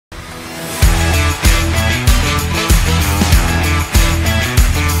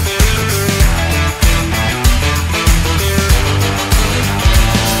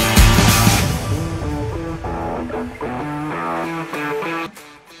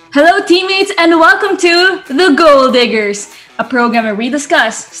Hello, teammates, and welcome to The Goal Diggers, a program where we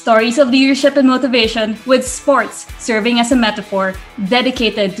discuss stories of leadership and motivation with sports serving as a metaphor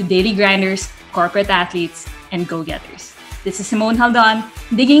dedicated to daily grinders, corporate athletes, and go-getters. This is Simone Haldon,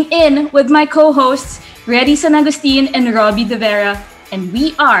 digging in with my co-hosts, Reddy San Agustin and Robbie De Vera, and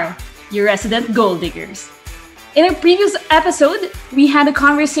we are your resident Goal Diggers. In a previous episode, we had a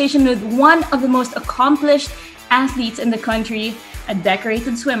conversation with one of the most accomplished athletes in the country, a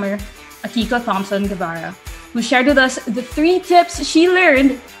decorated swimmer, Akiko Thompson Guevara, who shared with us the 3 tips she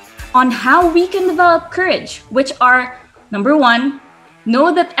learned on how we can develop courage, which are: number 1,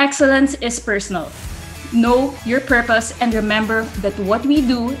 know that excellence is personal. Know your purpose and remember that what we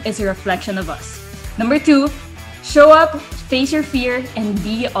do is a reflection of us. Number 2, show up, face your fear, and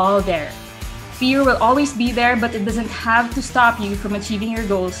be all there. Fear will always be there, but it doesn't have to stop you from achieving your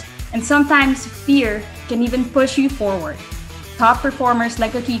goals. And sometimes fear can even push you forward. Top performers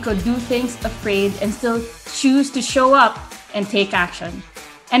like Akiko do things afraid and still choose to show up and take action.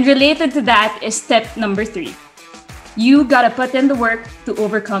 And related to that is step number 3. You gotta put in the work to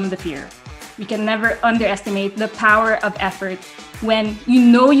overcome the fear. We can never underestimate the power of effort when you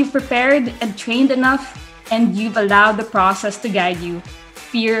know you've prepared and trained enough and you've allowed the process to guide you.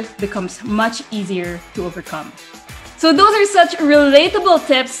 Fear becomes much easier to overcome. So those are such relatable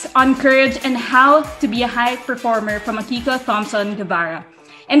tips on courage and how to be a high performer from Akiko Thompson Guevara.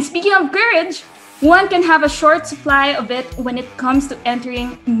 And speaking of courage, one can have a short supply of it when it comes to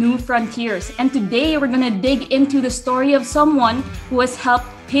entering new frontiers. And today we're going to dig into the story of someone who has helped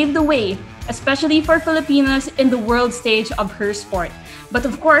pave the way, especially for Filipinos in the world stage of her sport. But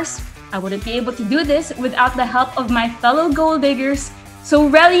of course, I wouldn't be able to do this without the help of my fellow goal diggers. So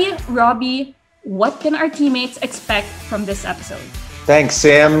Relly, Robbie, what can our teammates expect from this episode? Thanks,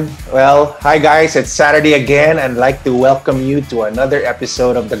 Sim. Well, hi guys, it's Saturday again, and I'd like to welcome you to another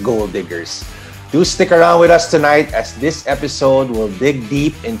episode of The Goal Diggers. Do stick around with us tonight, as this episode will dig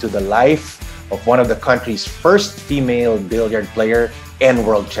deep into the life of one of the country's first female billiard player and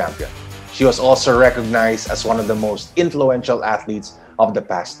world champion. She was also recognized as one of the most influential athletes of the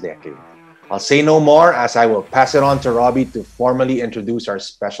past decade. I'll say no more, as I will pass it on to Robbie to formally introduce our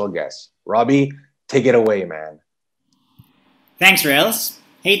special guest. Robbie, take it away, man. Thanks, Rels.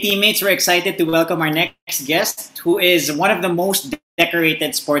 Hey, teammates, we're excited to welcome our next guest, who is one of the most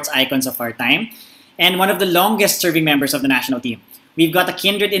decorated sports icons of our time and one of the longest-serving members of the national team. We've got a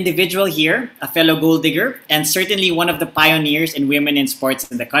kindred individual here, a fellow goal digger, and certainly one of the pioneers in women in sports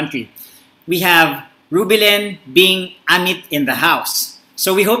in the country. We have Rubilen Amit in the house.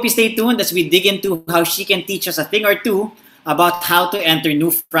 So we hope you stay tuned as we dig into how she can teach us a thing or two about how to enter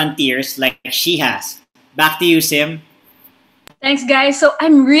new frontiers like she has. Back to you, Sim. Thanks, guys. So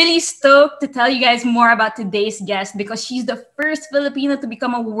I'm really stoked to tell you guys more about today's guest because she's the first Filipino to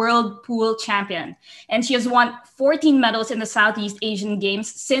become a world pool champion. And she has won 14 medals in the Southeast Asian Games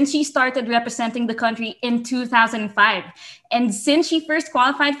since she started representing the country in 2005. And since she first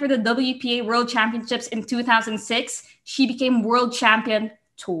qualified for the WPA World Championships in 2006, she became world champion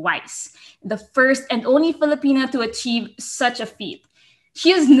twice, the first and only Filipina to achieve such a feat.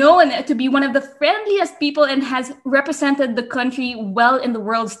 She is known to be one of the friendliest people and has represented the country well in the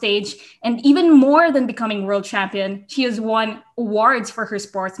world stage. And even more than becoming world champion, she has won awards for her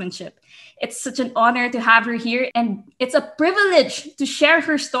sportsmanship. It's such an honor to have her here, and it's a privilege to share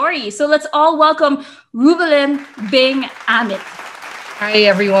her story. So let's all welcome Rubilen Amit. Hi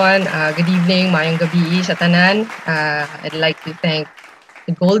everyone, good evening, mayong gabi sa tanan. I'd like to thank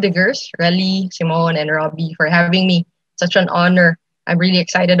the Goal Diggers, Relly, Simone, and Robbie for having me. Such an honor. I'm really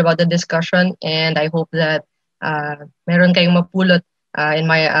excited about the discussion, and I hope that meron kayong mapulot in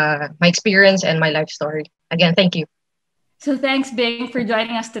my experience and my life story. Again, thank you. So thanks, Bing, for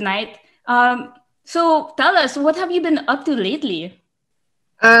joining us tonight. So tell us, what have you been up to lately?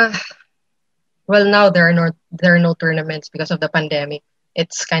 Well, now there are no tournaments because of the pandemic.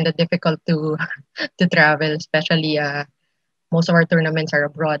 It's kind of difficult to to travel, especially most of our tournaments are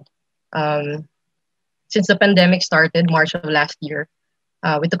abroad. Since the pandemic started March of last year,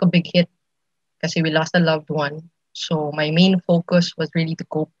 we took a big hit because we lost a loved one. So my main focus was really to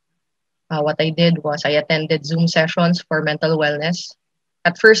cope. What I did was I attended Zoom sessions for mental wellness.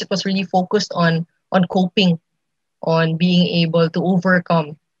 At first, it was really focused on coping, on being able to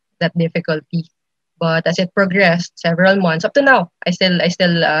overcome that difficulty. But as it progressed, several months up to now, I still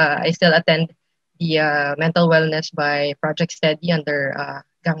attend the mental wellness by Project Steady under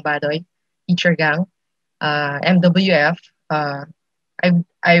Gang Badoy, Teacher Gang, MWF.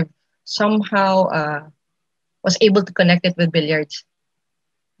 I've somehow was able to connect it with billiards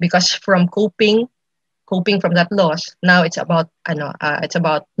because from coping coping from that loss. Now it's about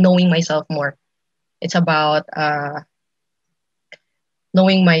knowing myself more. It's about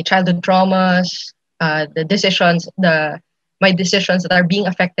knowing my childhood traumas, the decisions, the my decisions that are being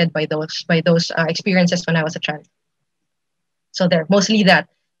affected by those experiences when I was a child. So there, mostly that.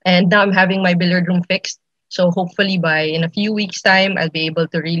 And now I'm having my billiard room fixed. So hopefully by in a few weeks' time, I'll be able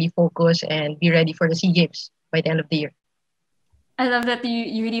to really focus and be ready for the SEA Games by the end of the year. I love that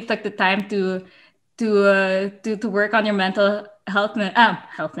you really took the time to work on your mental health. And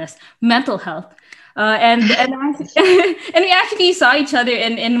and we actually saw each other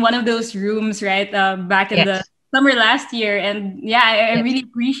in one of those rooms, right? Back in the Yes. summer last year, and yeah, I Yes. really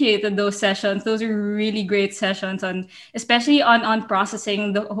appreciated those sessions. Those are really great sessions on, especially on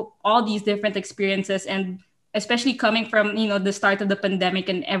processing all these different experiences, and especially coming from the start of the pandemic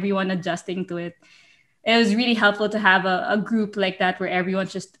and everyone adjusting to it. It was really helpful to have a group like that where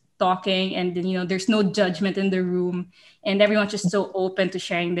everyone's just talking, and then there's no judgment in the room, and everyone's just so open to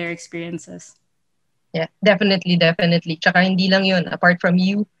sharing their experiences. Yeah, definitely, definitely. Tsaka hindi lang yun. Apart from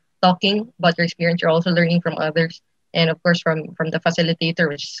you talking about your experience, you're also learning from others. And of course, from the facilitator,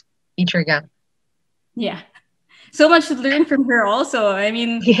 which is teacher gang. Yeah, so much to learn from her also. I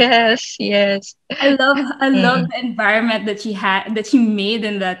mean, Yes, yes. I love Mm, the environment that she made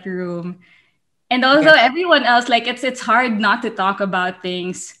in that room. And also yes, everyone else, like it's hard not to talk about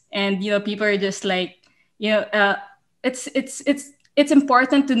things, and people are just like, you know uh, it's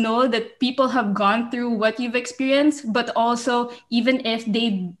important to know that people have gone through what you've experienced, but also even if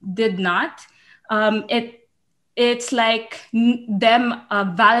they did not, it's like them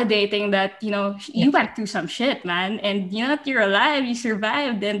validating that yeah. you went through some shit, man, and that you're alive, you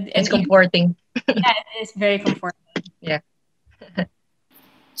survived, It's and even, comforting. yeah, it is very comforting. Yeah.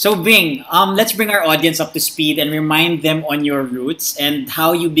 So, Bing, let's bring our audience up to speed and remind them on your roots and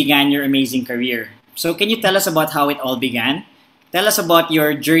how you began your amazing career. So, can you tell us about how it all began? Tell us about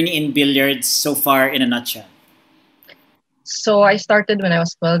your journey in billiards so far in a nutshell. So I started when I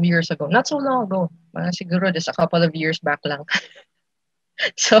was 12 years ago. Not so long ago. Siguro just a couple of years back lang.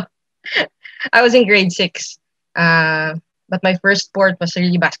 So I was in grade 6. Uh, but my first sport was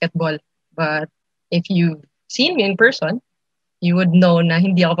really basketball. But if you've seen me in person, you would know na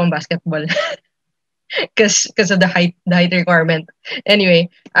hindi ako pang basketball because of the height requirement. Anyway,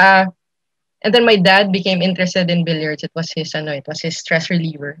 and then my dad became interested in billiards. It was his stress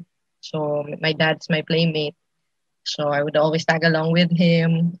reliever. So my dad's my playmate. So I would always tag along with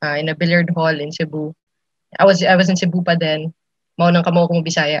him in a billiard hall in Cebu. I was in Cebu pa then. Maunang kamo kong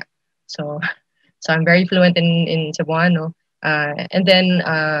Bisaya. So so I'm very fluent in Cebuano. And then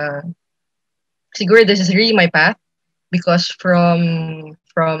siguro this is really my path because from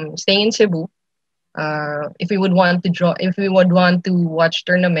staying in Cebu, if we would want to watch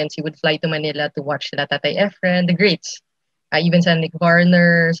tournaments, he would fly to Manila to watch La Tatay Efren, the greats. Even San Nick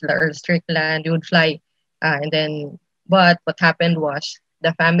Varners, La Earl Strickland, they would fly. But what happened was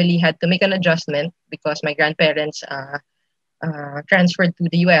the family had to make an adjustment because my grandparents transferred to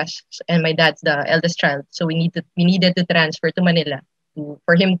the US, and my dad's the eldest child, so we needed to transfer to Manila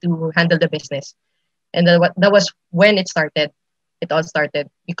for him to handle the business. And that was when it started. It all started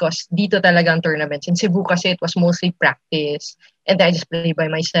because dito talaga ang tournaments. In Cebu kasi it was mostly practice, and I just play by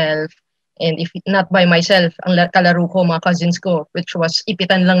myself. And if not by myself, ang kalaro ko, mga cousins ko, which was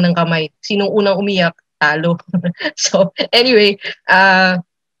ipitan lang ng kamay. Sinong unang umiyak, talo. So anyway,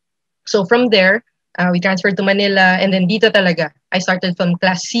 so from there, we transferred to Manila, and then dito talaga, I started from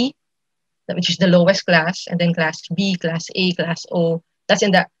class C, which is the lowest class, and then class B, class A, class O. That's in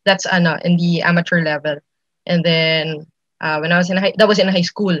the amateur level. And then when I was that was in high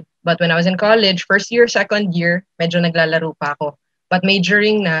school. But when I was in college, first year, second year, medyo naglalaro pa ako. But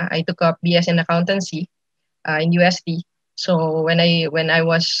majoring na, I took up BS in accountancy in UST. So when I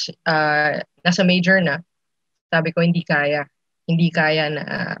was nasa major na, sabi ko hindi kaya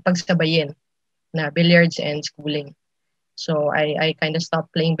na pagsabayin na billiards and schooling. So I kind of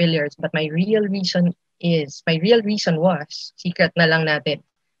stopped playing billiards. But my real reason was, secret na lang natin,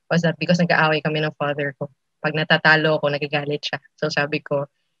 was that because nag-aaway kami ng father ko. Pag natatalo ako, nagagalit siya. So sabi ko,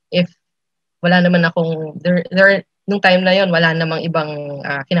 if wala naman nung time na yon, wala namang ibang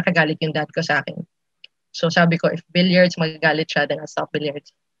kinakagalit yung dad ko sa akin. So sabi ko, if billiards, magagalit siya, then I'll stop billiards.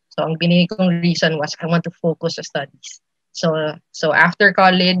 So ang binigay kong reason was I want to focus sa studies. So after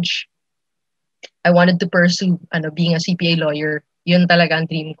college, I wanted to pursue being a CPA lawyer. Yun talaga ang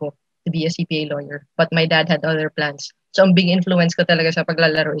dream ko, to be a CPA lawyer. But my dad had other plans. So ang big influence ko talaga sa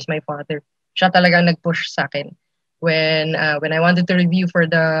paglalaro is my father. Siya talaga nag-push sa akin. When I wanted to review for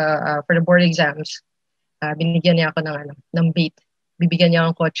the board exams, binigyan niya ako ng bait. Bibigyan niya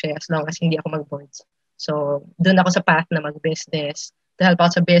akong kotse as long as hindi ako mag-boards. So, doon ako sa path na mag-business. To help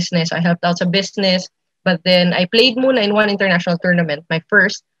out sa business, I helped out sa business. But then, I played muna in one international tournament, my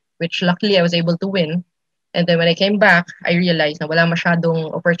first, which luckily I was able to win. And then when I came back, I realized na wala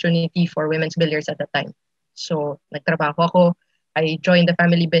masyadong opportunity for women's billiards at the time. So, nagtrabaho ako. I joined the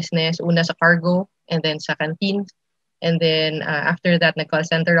family business, una sa cargo, and then sa canteen. And then after that, nag-call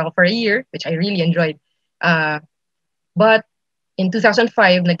center ako for a year, which I really enjoyed. But in 2005,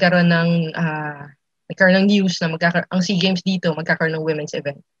 nagkaroon ng news na ang SEA Games dito, magkakaroon ng women's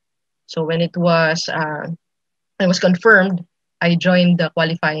event. So when it was confirmed, I joined the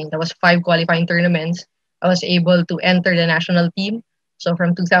qualifying. There was 5 qualifying tournaments. I was able to enter the national team. So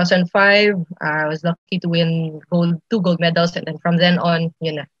from 2005, I was lucky to win 2 gold medals, and then from then on,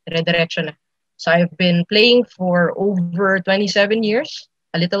 yun na, dire-diretso na. So I've been playing for over 27 years,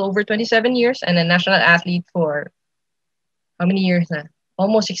 a little over 27 years, and a national athlete for how many years na?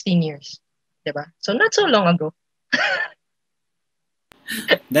 Almost 16 years. Diba? So not so long ago.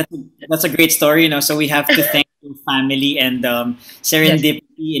 That's a great story, So we have to thank your family and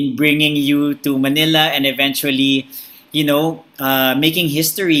serendipity in bringing you to Manila and eventually, making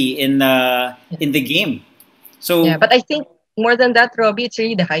history in the game. So yeah, but I think more than that, Robbie, it's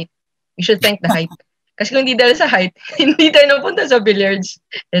really the height. We should thank the height. Kasi kung hindi dahil sa height, hindi tayo napunta sa billiards.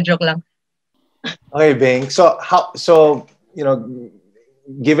 Joke lang. Okay, Bing. So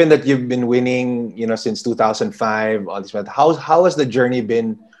given that you've been winning, since 2005, all this, how has the journey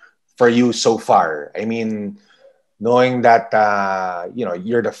been for you so far? I mean, knowing that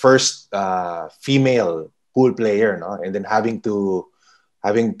you're the first female pool player, no, and then having to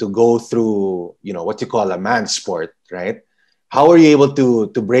go through what you call a man's sport, right? How are you able to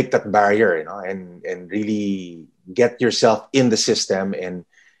break that barrier, and really get yourself in the system and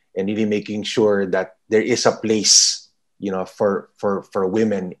really making sure that there is a place, for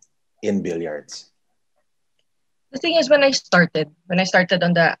women in billiards? The thing is, when I started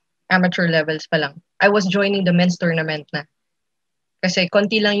on the amateur levels pa lang, I was joining the men's tournament na. Kasi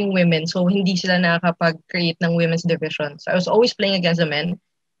konti lang yung women, so hindi sila nakakapag-create ng women's division. So I was always playing against the men.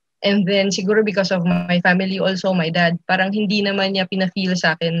 And then siguro because of my family also, my dad, parang hindi naman niya pina-feel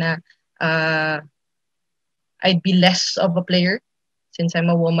sa akin na I'd be less of a player since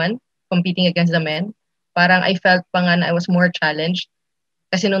I'm a woman competing against the men. Parang I felt pa nga na I was more challenged.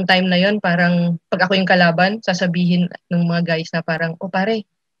 Kasi nung time na yon, parang pag ako yung kalaban, sasabihin ng mga guys na parang, oh pare,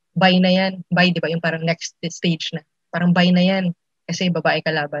 bye na yan. Bye, di ba? Yung parang next stage na. Parang bye na yan. Kasi babae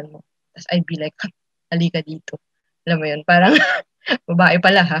kalaban mo. Tapos I'd be like, halika dito. Alam mo yun, parang babae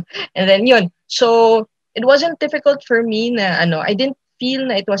pala ha. And then yun. So, it wasn't difficult for me na I didn't feel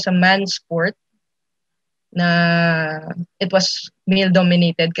na it was a man's sport, na it was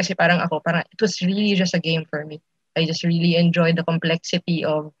male-dominated kasi parang it was really just a game for me. I just really enjoyed the complexity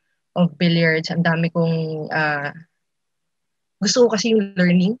of billiards. Ang dami kong gusto ko kasi yung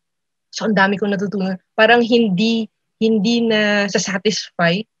learning. So, ang dami kong natutunan. Parang hindi na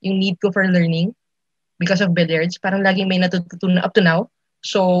satisfy yung need ko for learning because of billiards. Parang laging may natutunan up to now.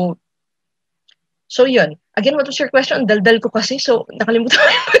 So yun. Again, what was your question? Daldal ko kasi. So, nakalimutan ko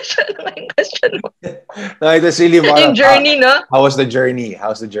yung question mo. No, it was really more yung journey, no? How was the journey?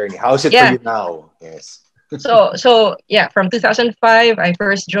 How's the journey? How is it for you now? Yes. So yeah, from 2005, I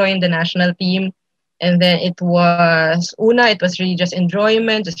first joined the national team. And then it was really just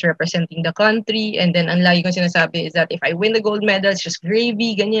enjoyment, just representing the country. And then ang lagi kong sinasabi is that if I win the gold medal, it's just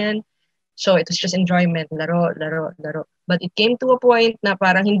gravy, ganyan. So it was just enjoyment, laro. But it came to a point na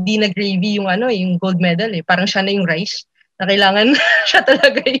parang hindi na gravy yung gold medal eh. Parang siya na yung rice. Na kailangan siya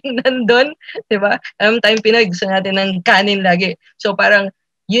talaga yung nandun. Diba? Time Pinoy, gusto natin ng kanin lagi. So parang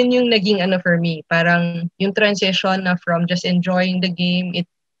yun yung naging for me. Parang yung transition na from just enjoying the game, it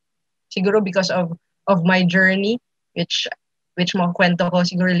siguro because of my journey, which makukwento ko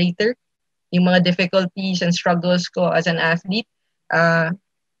siguro later, yung mga difficulties and struggles ko as an athlete,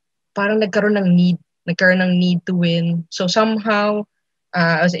 parang nagkaroon ng need to win. So somehow,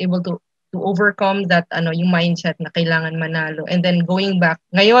 I was able to overcome that, yung mindset na kailangan manalo. And then going back,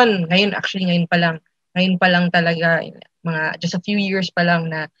 ngayon pa lang talaga, just a few years pa lang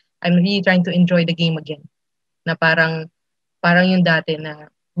na I'm really trying to enjoy the game again. Na parang yung dati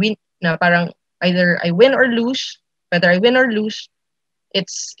na parang either I win or lose, whether I win or lose,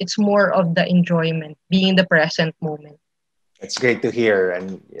 it's more of the enjoyment, being in the present moment. It's great to hear,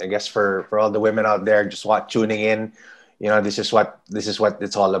 and I guess for all the women out there just tuning in, this is what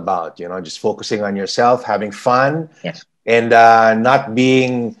it's all about. Just focusing on yourself, having fun, yes, and not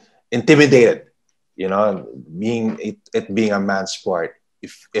being intimidated. Being a man's sport.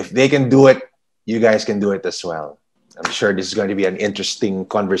 If they can do it, you guys can do it as well. I'm sure this is going to be an interesting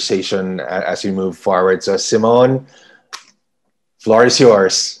conversation as we move forward. So, Simone, floor is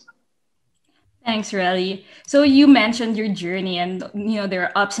yours. Thanks, Relly. So you mentioned your journey, and there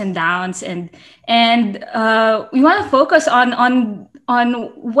are ups and downs, and we want to focus on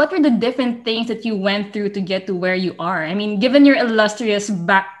what were the different things that you went through to get to where you are. I mean, given your illustrious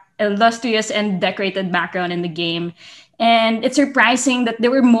and decorated background in the game, and it's surprising that there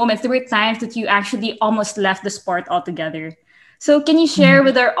were times that you actually almost left the sport altogether. So can you share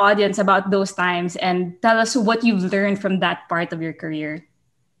with our audience about those times and tell us what you've learned from that part of your career?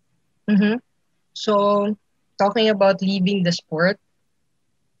 Mm-hmm. So, talking about leaving the sport,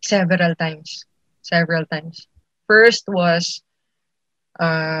 several times. Several times. First was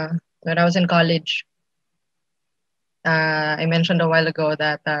uh, when I was in college. I mentioned a while ago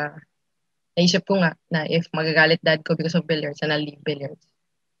that naisip ko nga na if magagalit dad ko because of billiards, and I'll leave billiards.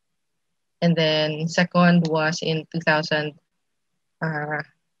 And then second was in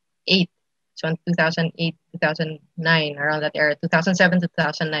 2008. So in 2008, 2009, around that era, 2007 to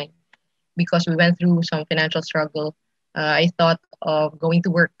 2009, because we went through some financial struggle, I thought of going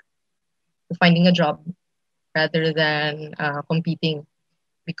to work, to finding a job rather than competing,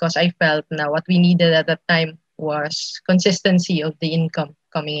 because I felt now what we needed at that time was consistency of the income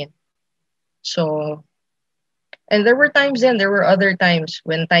coming in. So, and there were times then, there were other times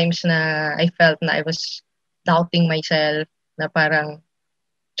when times na I felt na I was doubting myself, na parang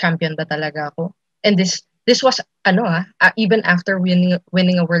champion ba talaga ako? And this was even after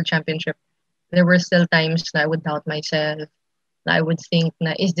winning a world championship, there were still times na I would doubt myself, na I would think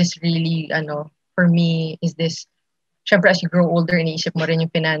na is this really for me? Is this, syempre as you grow older, iniisip mo rin yung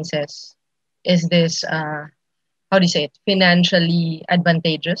finances. Is this how do you say it? Financially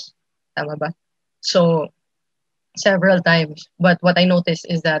advantageous? Tama ba? So several times. But what I noticed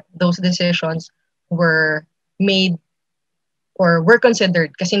is that those decisions were made or were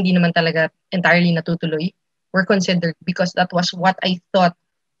considered, kasi hindi naman talaga entirely natutuloy, were considered because that was what I thought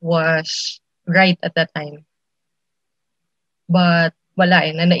was right at that time. But wala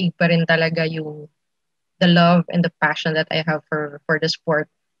nanaig pa rin talaga yung the love and the passion that I have for the sport.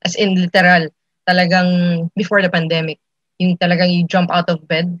 As in literal, talagang before the pandemic, yung talagang you jump out of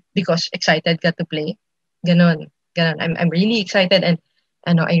bed because excited ka to play. Ganon. I'm really excited, and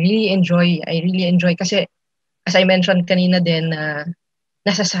I really enjoy kasi as I mentioned kanina din na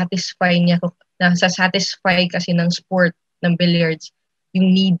nasa-satisfy kasi ng sport ng billiards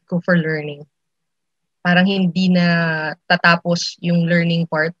yung need ko for learning. Parang hindi na tatapos yung learning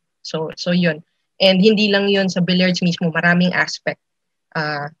part. So yun. And hindi lang yun sa billiards mismo, maraming aspect.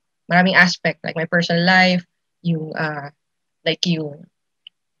 Maraming aspect like my personal life, yung like yung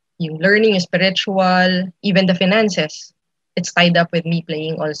learning, yung spiritual, even the finances. It's tied up with me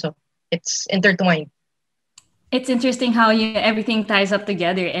playing also. It's intertwined. It's interesting how everything ties up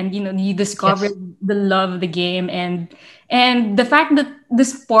together, and you discover Yes. the love of the game, and the fact that the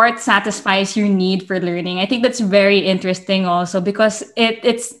sport satisfies your need for learning. I think that's very interesting also, because it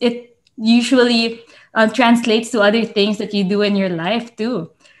usually translates to other things that you do in your life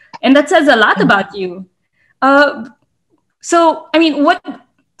too, and that says a lot about you. Uh, so I mean, what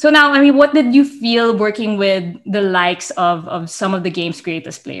did you feel working with the likes of some of the game's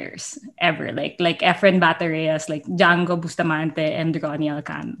greatest players ever, like Efren Batereas, like Django Bustamante, and Ronnie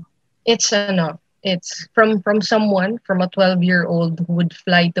Alcano? It's from someone, from a 12-year-old who would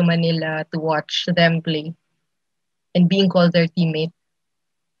fly to Manila to watch them play and being called their teammate.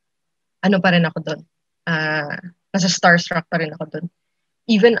 Ano pa rin ako doon? Nasa starstruck pa rin ako doon.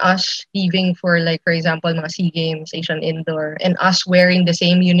 Even us leaving for, like, for example, mga SEA Games, Asian Indoor, and us wearing the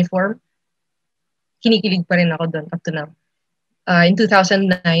same uniform, kinikilig pa rin ako doon up to now. In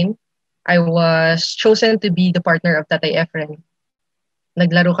 2009, I was chosen to be the partner of Tatay Efren.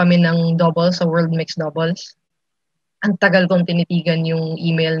 Naglaro kami ng doubles sa World Mixed Doubles. Ang tagal kong tinitigan yung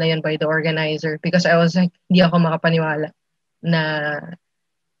email na yun by the organizer because I was like, hindi ako makapaniwala na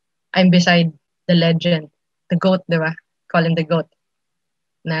I'm beside the legend, the GOAT, di ba? Call him the GOAT.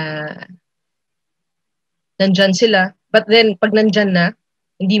 Na nandyan sila. But then, pag nandyan na,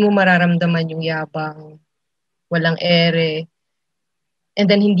 hindi mo mararamdaman yung yabang, walang ere, and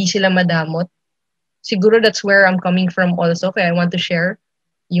then hindi sila madamot. Siguro that's where I'm coming from also, kaya I want to share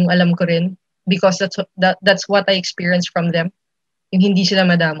yung alam ko rin because that's what I experienced from them. Yung hindi sila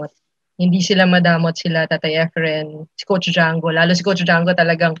madamot. Hindi sila madamot sila Tatay Efren, si Coach Django. Lalo si Coach Django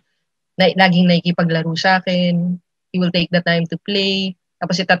talagang laging nakikipaglaro sa akin. He will take the time to play.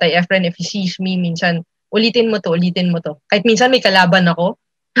 Tapos si Tatay Efren, if he sees me, minsan, ulitin mo to. Kahit minsan may kalaban ako,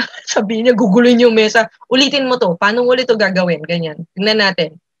 sabihin niya, guguluhin yung mesa, ulitin mo to. Paano ulit to gagawin? Ganyan. Tingnan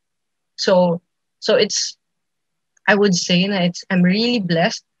natin. So it's I would say na I'm really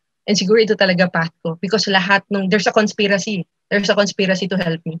blessed. And siguro ito talaga path ko. Because there's a conspiracy. There's a conspiracy to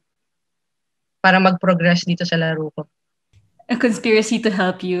help me para mag-progress dito sa laro ko. A conspiracy to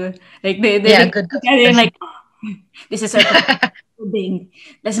help you. Like Yeah, they good together and conspiracy. like, this is our thing.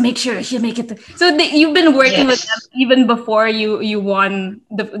 Let's make sure she make it. So you've been working with them Yes. even before you won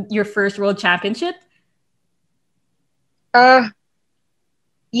your first world championship. Uh,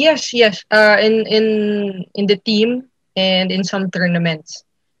 yes. In the team and in some tournaments.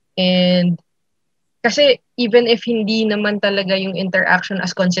 And kasi even if hindi naman talaga yung interaction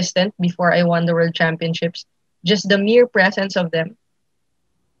as consistent before I won the World Championships, just the mere presence of them,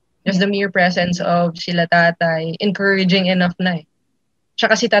 just the mere presence of sila tatay, encouraging enough na eh.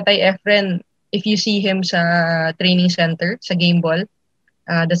 Tsaka si Tatay Efren, if you see him sa training center, sa game ball,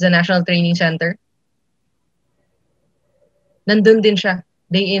 that's the National Training Center, nandun din siya,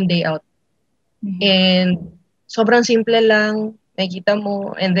 day in, day out. And sobrang simple lang, nakikita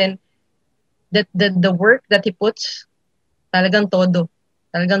mo, and then the work that he puts, talagang todo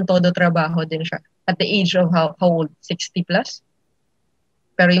trabaho din siya. At the age of how old? 60 plus?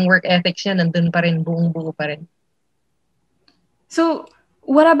 Pero yung work ethics niya, nandun pa rin, buong-buo pa rin. So,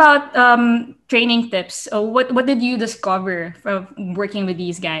 what about training tips? What did you discover from working with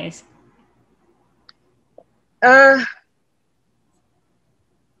these guys?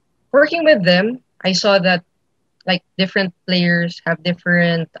 Working with them, I saw that like different players have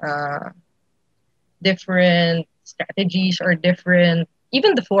different strategies or different,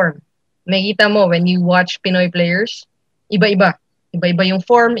 even the form. Makita mo when you watch Pinoy players, iba-iba. Iba-iba yung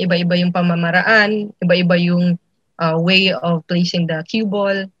form, iba-iba yung pamamaraan, iba-iba yung way of placing the cue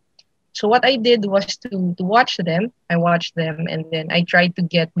ball. So what I did was to watch them. I watched them and then I tried to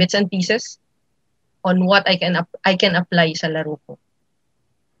get bits and pieces on what I can apply sa laro ko.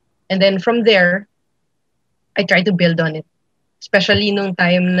 And then from there, I tried to build on it. Especially nung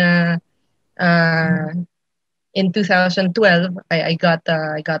time na in 2012, I got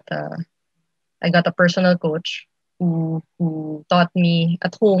a personal coach who taught me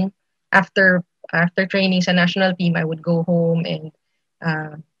at home. After training sa national team, I would go home and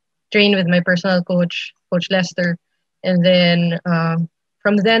train with my personal coach, Coach Lester, and then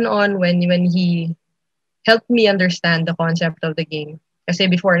from then on, when he helped me understand the concept of the game. Kasi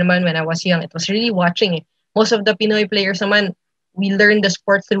before naman, when I was young, it was really watching eh. Most of the Pinoy players naman, we learned the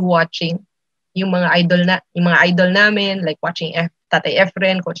sport through watching. Yung mga idol namin, like watching Tatay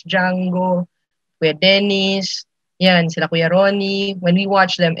Efren, Coach Django, Kuya Dennis, yan, sila Kuya Ronnie. When we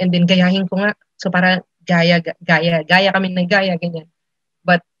watch them, and then gayahin ko nga. So para gaya kami ng gaya, ganyan.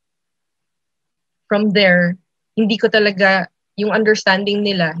 But from there, hindi ko talaga, yung understanding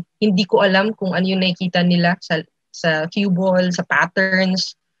nila, hindi ko alam kung ano yung nakikita nila sa cue ball, sa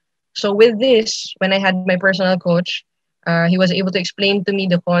patterns. So with this, when I had my personal coach, he was able to explain to me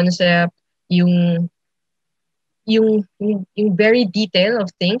the concept, yung very detail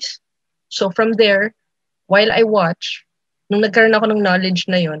of things. So from there, while I watch, nung nagkaroon ako ng knowledge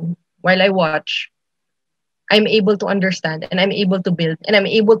na yon, while I watch, I'm able to understand and I'm able to build and I'm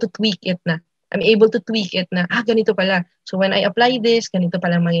able to tweak it na. Ganito pala. So when I apply this, ganito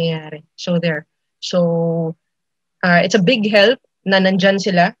pala mangyayari. So there. So it's a big help na nandyan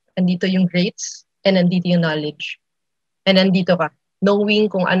sila, andito yung grades, and nandito yung knowledge. And nandito ka, knowing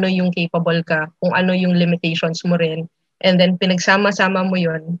kung ano yung capable ka, kung ano yung limitations mo rin, and then pinagsama-sama mo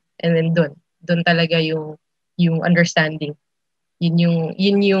yon, and then dun talaga yung understanding. Yun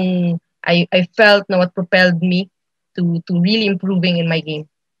yung I felt na what propelled me to really improving in my game.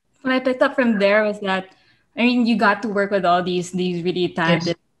 What I picked up from there was that, I mean, you got to work with all these really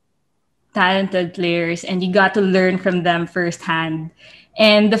talented players, and you got to learn from them firsthand.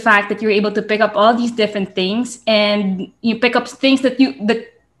 And the fact that you're able to pick up all these different things, and you pick up things that you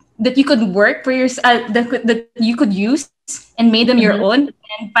could work for yourself, that you could use, and made them your own.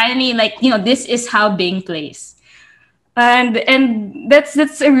 And finally, like, this is how Bing plays. And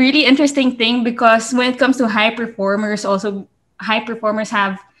that's a really interesting thing, because when it comes to high performers, also high performers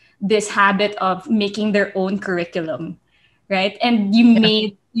have this habit of making their own curriculum, right? And you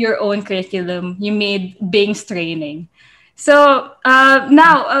made your own curriculum. You made Bing's training. So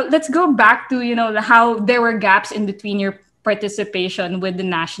now let's go back to how there were gaps in between your participation with the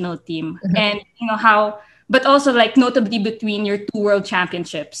national team, and but also like notably between your two world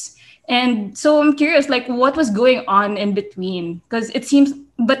championships. And so I'm curious, like, what was going on in between? Because it seems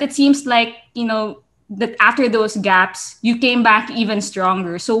like that after those gaps, you came back even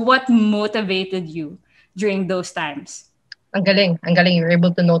stronger. So what motivated you during those times? Ang galing. You're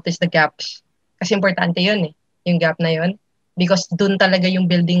able to notice the gaps. Kasi importante yun eh, yung gap na yun. Because dun talaga yung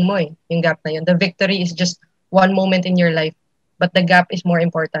building mo eh, yung gap na yun. The victory is just one moment in your life, but the gap is more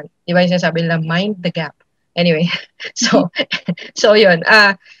important. Di ba yung sinasabi nila, mind the gap. Anyway, so, so yun.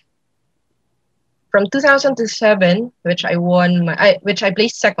 From 2007, which I won, which I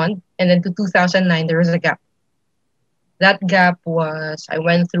placed second, and then to 2009, there was a gap. That gap was, I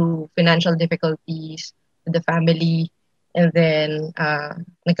went through financial difficulties with the family, and then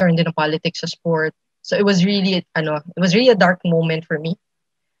nagkaroon din ng politics sa sport. So it was really, a dark moment for me.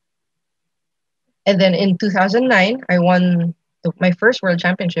 And then in 2009, I won my first world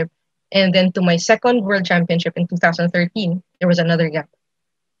championship. And then to my second world championship in 2013, there was another gap.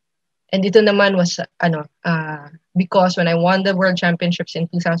 And ito naman was, because when I won the world championships in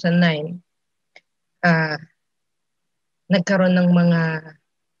 2009, nagkaroon ng mga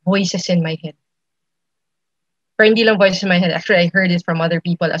voices in my head. Pero hindi lang voices in my head. Actually, I heard it from other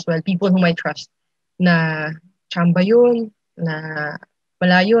people as well. People whom I trust. Na chamba yun, na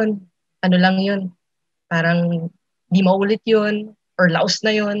wala yun, ano lang yun. Parang di maulit yun, or laos na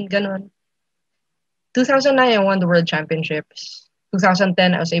yun, ganon. 2009, I won the world championships.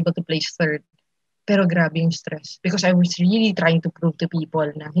 2010, I was able to place third. Pero grabe yung stress. Because I was really trying to prove to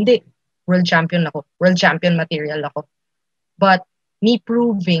people na, hindi, world champion ako. World champion material ako. But me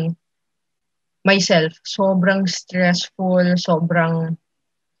proving myself, sobrang stressful, sobrang,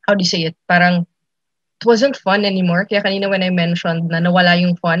 how do you say it? Parang, it wasn't fun anymore. Kaya kanina when I mentioned na nawala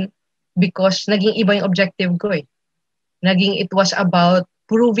yung fun, because naging iba yung objective ko eh. It was about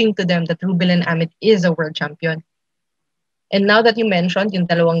proving to them that Rubilen Amit is a world champion. And now that you mentioned yung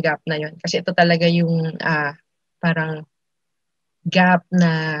dalawang gap na yun, kasi ito talaga yung parang gap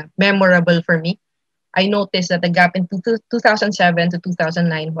na memorable for me. I noticed that the gap in 2007 to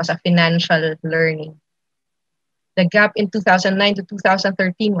 2009 was a financial learning. The gap in 2009 to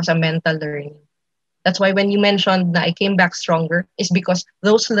 2013 was a mental learning. That's why when you mentioned na I came back stronger, is because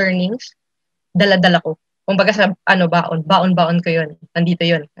those learnings, dala-dala ko. Kumbaga sa baon ko yun. Nandito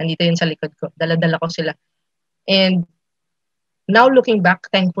yun sa likod ko. Dala-dala ko sila. And now looking back,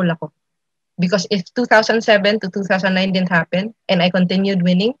 thankful ako. Because if 2007 to 2009 didn't happen, and I continued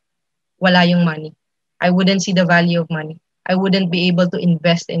winning, wala yung money. I wouldn't see the value of money. I wouldn't be able to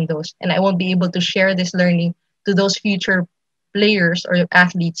invest in those. And I won't be able to share this learning to those future players or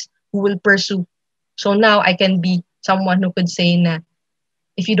athletes who will pursue. So now I can be someone who could say na,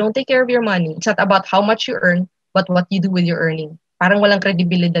 if you don't take care of your money, it's not about how much you earn, but what you do with your earning. Parang walang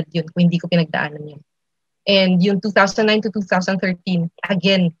kredibilidad yun kung hindi ko pinagdaanan yun. And yung 2009 to 2013,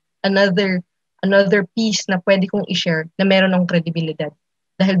 again, another piece na pwede kong i-share na meron ng kredibilidad.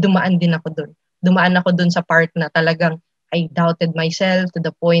 Dahil dumaan din ako dun. Dumaan ako dun sa part na talagang I doubted myself to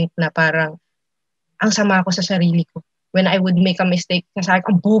the point na parang ang sama ko sa sarili ko. When I would make a mistake, nasabi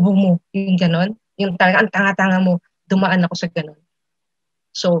ko, ang bobo mo, yung ganon. Yung talaga, ang tanga-tanga mo, dumaan ako sa ganon.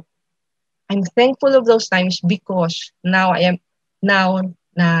 So, I'm thankful of those times because now I'm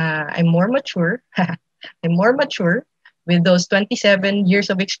more mature. I'm more mature with those 27 years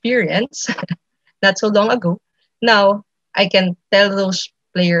of experience, not so long ago. Now, I can tell those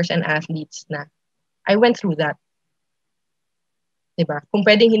players and athletes na I went through that. Diba? Kung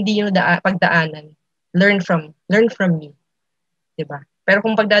pwedeng hindi yung pagdaanan, learn from me. Diba? Pero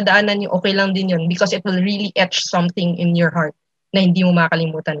kung pagdadaanan nyo, okay lang din yun because it will really etch something in your heart na hindi mo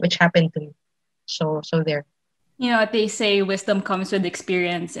makalimutan, which happened to me. So there. You know, they say wisdom comes with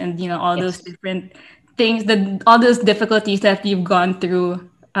experience, and you know all Yes. those different things, all those difficulties that you've gone through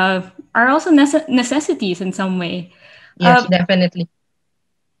are also necessities in some way. Yes, definitely.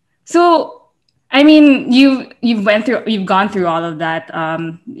 So, I mean, you've gone through all of that,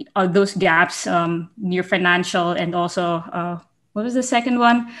 all those gaps, your financial, and also what was the second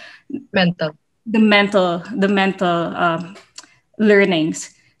one? Mental. The mental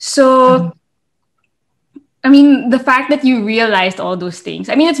learnings. So, I mean, the fact that you realized all those things,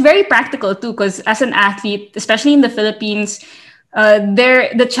 I mean, it's very practical too, because as an athlete, especially in the Philippines,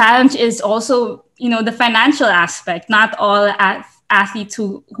 the challenge is also, you know, the financial aspect. Not all athletes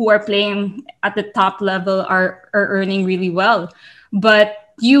who are playing at the top level are earning really well.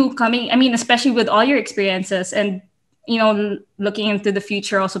 But you coming, I mean, especially with all your experiences and, you know, looking into the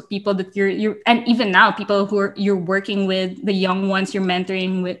future, also people that you're and even now people who you're working with, the young ones you're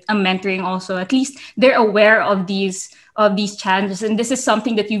mentoring with, mentoring also, at least they're aware of these challenges, and this is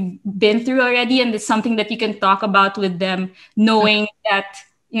something that you've been through already, and it's something that you can talk about with them, knowing that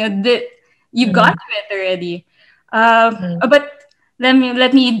you know that you got through it already. But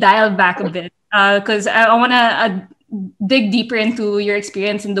let me dial back a bit because I want to dig deeper into your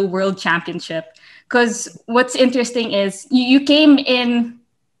experience in the World Championship. Because what's interesting is you came in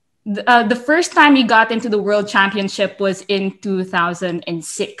the first time you got into the World Championship was in 2006.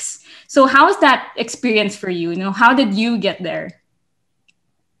 So how's that experience for you? You know, how did you get there?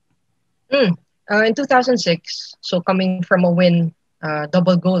 In 2006, so coming from a win,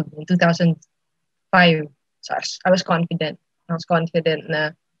 double gold in 2005, so I was confident. I was confident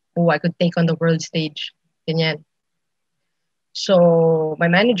na, oh, I could take on the world stage. Ganyan. So my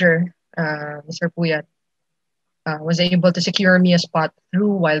manager, Mr. Puyat, was able to secure me a spot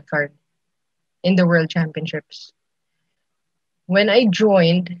through wildcard in the World Championships. When I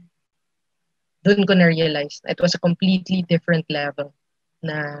joined, dun ko na-realize it was a completely different level.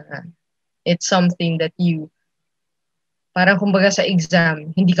 Na it's something that parang kumbaga sa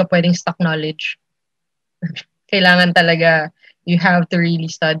exam, hindi ka pwedeng stock knowledge. Kailangan talaga, you have to really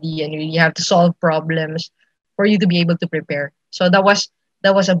study and you have to solve problems for you to be able to prepare. So that was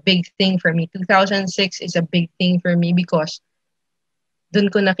a big thing for me. 2006 is a big thing for me because dun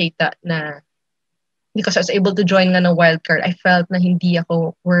ko nakita na because I was able to join nga ng wildcard, I felt na hindi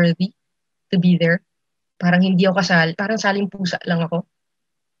ako worthy to be there. Parang hindi ako kasali, parang saling pusa lang ako.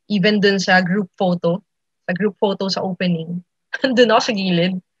 Even dun sa group photo sa opening, andun ako sa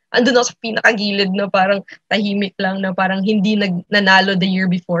gilid. Andun ako sa pinakagilid na parang tahimik lang na parang hindi nanalo the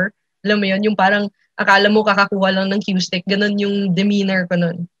year before. Alam mo yun, yung parang akala mo kakakuha lang ng cue stick. Ganun yung demeanor ko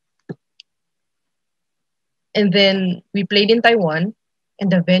nun. And then, we played in Taiwan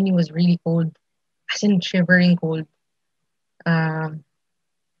and the venue was really cold. As in, shivering cold. I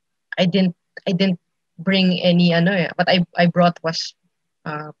didn't bring any what I brought was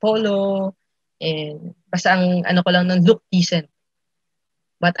polo and basta ang ko lang nun look decent.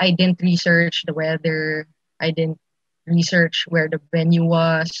 But I didn't research the weather. I didn't research where the venue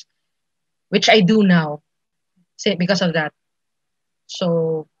was, which I do now because of that.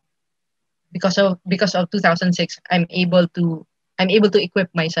 So because of 2006, I'm able to equip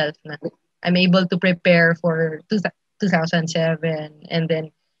myself na. I'm able to prepare for 2007 and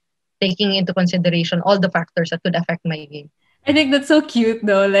then taking into consideration all the factors that could affect my game. I think that's so cute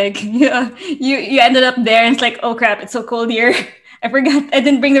though. Like you ended up there and it's like, oh crap, it's so cold here. I forgot I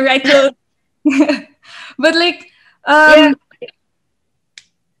didn't bring the right clothes. But like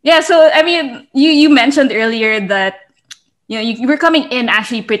yeah, so I mean you mentioned earlier that you were coming in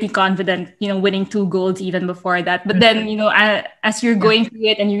actually pretty confident, winning 2 golds even before that. But then, as you're going through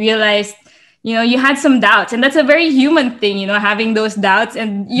it and you realized, you had some doubts, and that's a very human thing, having those doubts,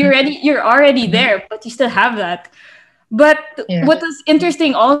 and you're already there, but you still have that. But what was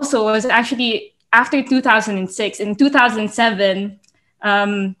interesting also was actually after 2006, in 2007,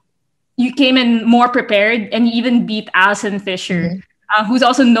 you came in more prepared and you even beat Alison Fisher, who's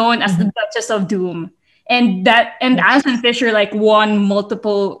also known as the Duchess of Doom. And Alison Fisher won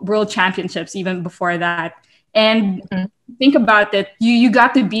multiple world championships even before that. And think about it, you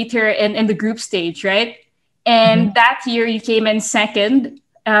got to beat her in the group stage, right? And that year you came in second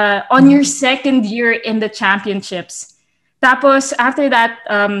on your second year in the championships. Tapos after that,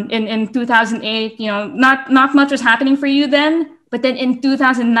 in 2008, not much was happening for you then. But then in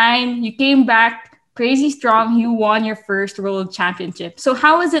 2009, you came back crazy strong. You won your first world championship. So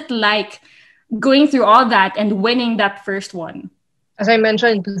how was it like going through all that and winning that first one? As I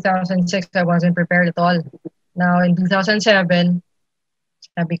mentioned, in 2006, I wasn't prepared at all. Now, in 2007,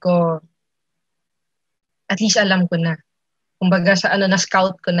 sabi ko, at least alam ko na. Kumbaga sa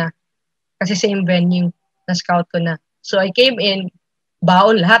na-scout ko na. Kasi same venue, na-scout ko na. So, I came in,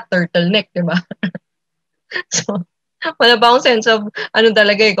 baon lahat, turtleneck, di ba? So, wala pa akong sense of,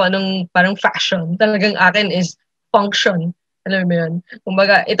 talaga kung anong parang fashion. Talagang akin is function. Alam mo yun?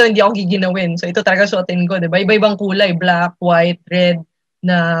 Kumbaga, ito hindi ako giginawin. So, ito talaga suotin ko, di ba? Iba-ibang kulay, black, white, red,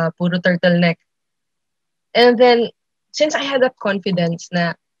 na puro turtleneck. And then, since I had that confidence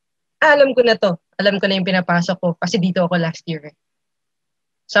na, alam ko na to. Alam ko na yung pinapasok ko kasi dito ako last year.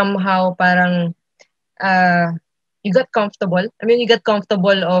 Somehow, parang, you got comfortable. I mean, you got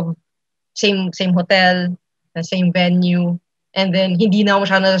comfortable of same hotel, same venue, and then hindi na ako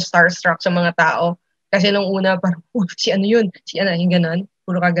masyadong starstruck sa mga tao. Kasi nung una, parang, si ano yun? Si ano, yung ganon.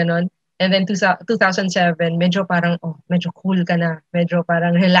 Puro ka ganon. And then 2007, medyo parang, medyo cool ka na. Medyo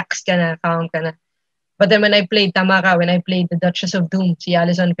parang relaxed ka na, calm ka na. But then when I played, tama ka, when I played the Duchess of Doom, si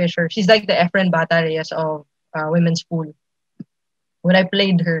Alison Fisher, she's like the Efren Bata Reyes of women's pool. When I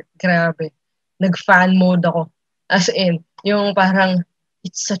played her, grabe, nag-fan mode ako. As in, yung parang,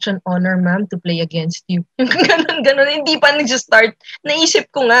 it's such an honor, ma'am, to play against you. Ganon, hindi pa nag-start.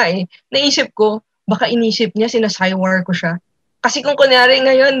 Naisip ko nga Naisip ko, baka inisip niya, sinasywar ko siya. Kasi kung kunyari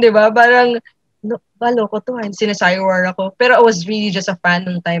ngayon, di ba, parang, balo ko to, sinasywar ako. Pero I was really just a fan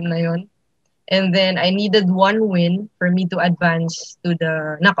nung time na yon. And then I needed one win for me to advance to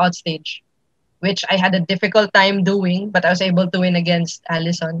the knockout stage, which I had a difficult time doing, but I was able to win against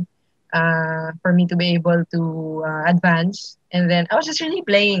Allison for me to be able to advance. And then I was just really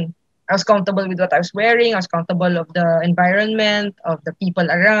playing. I was comfortable with what I was wearing. I was comfortable of the environment, of the people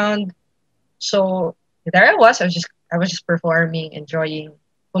around. So there I was. I was just performing, enjoying.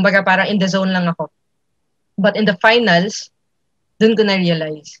 Kumbaga parang in the zone lang ako. But in the finals, dun ko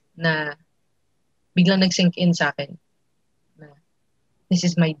na-realize na biglang nag-sink in sa akin na this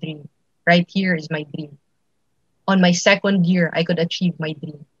is my dream. Right here is my dream. On my second year, I could achieve my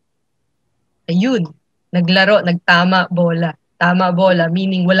dream. Ayun, naglaro, nagtama bola. Tama bola,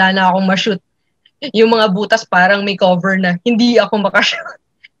 meaning wala na akong ma-shoot. Yung mga butas parang may cover na. Hindi ako makashoot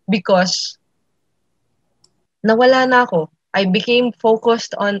because nawala na ako. I became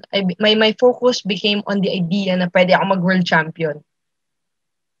focused on, my focus became on the idea na pwede ako mag-world champion.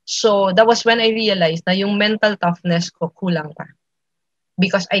 So, that was when I realized na yung mental toughness ko kulang pa.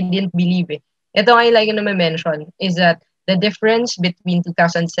 Because I didn't believe it. Ito nga yung like na mention is that the difference between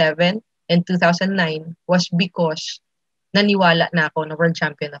 2007 and 2009 was because naniwala na ako na world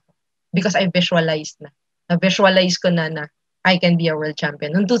champion ako. Because I visualized na. Na-visualize ko na I can be a world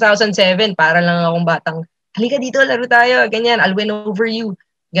champion. Noong 2007, para lang akong batang, halika dito, laro tayo, ganyan, I'll win over you.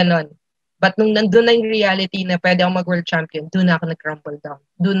 Ganon. But nung nandun na yung reality na pwede ako mag-world champion, doon na ako nag-crumble down.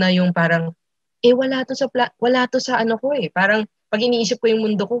 Doon na yung parang, wala to sa ano ko eh. Parang, pag iniisip ko yung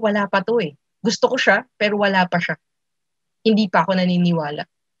mundo ko, wala pa to eh. Gusto ko siya, pero wala pa siya. Hindi pa ako naniniwala.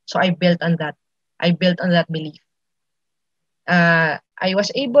 So I built on that. I built on that belief. I was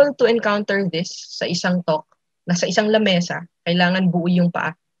able to encounter this sa isang talk na sa isang lamesa, kailangan buo yung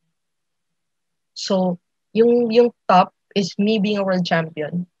paa. So, yung top is me being a world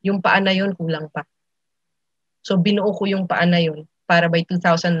champion. Yung paa na yun, kulang pa. So, binuo ko yung paa na yun para by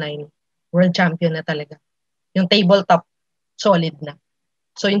 2009, world champion na talaga. Yung tabletop, solid na.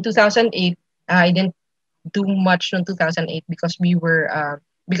 So, in 2008, I didn't do much in 2008 because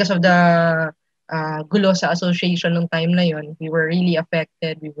because of the gulo sa association nung time na yon, we were really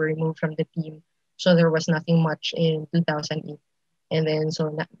affected. We were removed from the team. So there was nothing much in 2008. And then,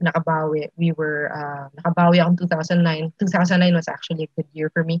 so nakabawi. Nakabawi ako in 2009. 2009 was actually a good year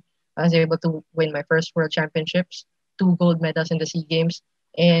for me. I was able to win my first world championships, 2 gold medals in the SEA Games,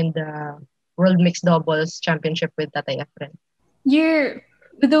 and world mixed doubles championship with Tatay Efren.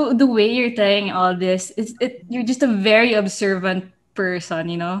 The way you're telling all this you're just a very observant person,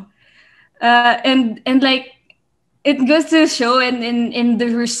 you know, and like it goes to show in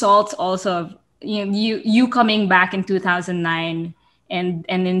the results also of, you know, you coming back in 2009 and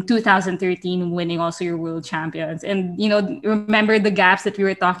in 2013 winning also your world champions, and you know, remember the gaps that we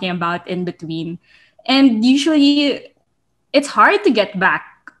were talking about in between, and usually it's hard to get back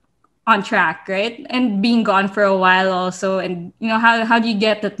on track, right? And being gone for a while also, and you know, how do you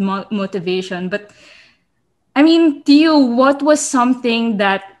get that motivation? But I mean, to you, what was something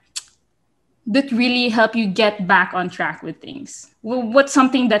that really helped you get back on track with things? What's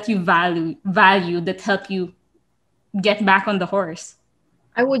something that you value that helped you get back on the horse?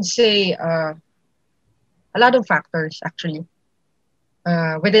 I would say a lot of factors actually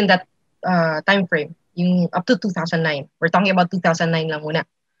within that time frame. Yung up to 2009. We're talking about 2009 lang muna.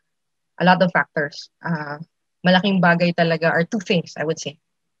 A lot of factors. Malaking bagay talaga are 2 things, I would say.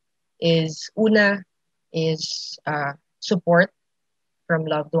 Una is support from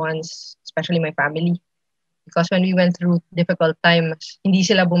loved ones, especially my family. Because when we went through difficult times, hindi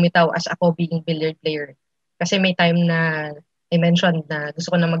sila bumitaw as ako being billiard player. Kasi may time na I mentioned na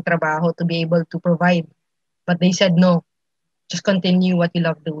gusto ko na magtrabaho to be able to provide. But they said, no, just continue what you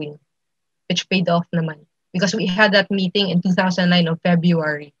love doing. Which paid off naman. Because we had that meeting in 2009 of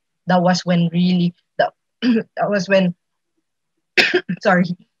February. That was when really, that was when,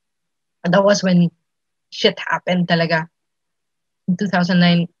 sorry, that was when shit happened talaga. In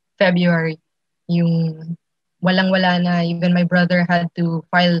 2009, February, yung walang-wala na, even my brother had to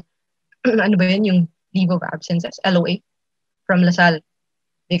file, ano ba yun, yung leave of absences, LOA, from Lasal.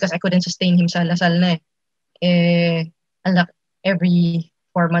 Because I couldn't sustain him sa Lasal na eh. Every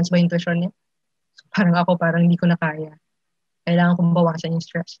 4 months ba yung tuition niya? So, parang hindi ko na kaya. Kailangan kong bawasan yung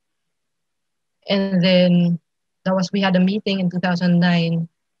stress. And then, we had a meeting in 2009,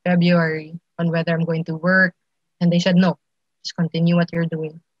 February, on whether I'm going to work. And they said, no, just continue what you're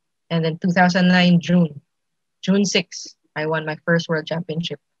doing. And then 2009, June 6, I won my first world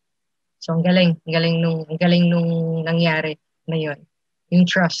championship. So, ang galing nung nangyari na yun. Yung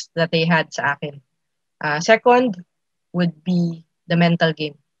trust that they had sa akin. Second would be the mental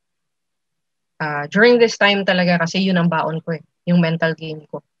game. During this time talaga, kasi yun ang baon ko eh, yung mental game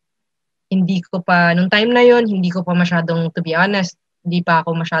ko. nung time na yon, hindi ko pa masyadong, to be honest, hindi pa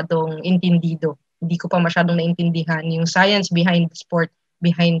ako masyadong intindido. Hindi ko pa masyadong naintindihan yung science behind the sport,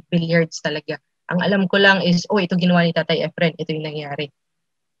 behind billiards talaga. Ang alam ko lang is, ito ginawa ni Tatay Efren, ito yung nangyari.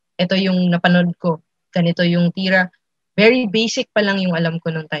 Ito yung napanood ko, ganito yung tira. Very basic pa lang yung alam ko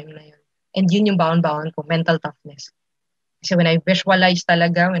nung time na yun. And yun yung baon-baon ko, mental toughness. Kasi when I visualize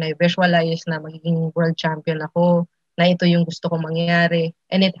na magiging world champion ako, na ito yung gusto kong mangyari,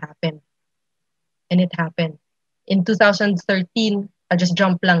 and it happened. In 2013, I'll just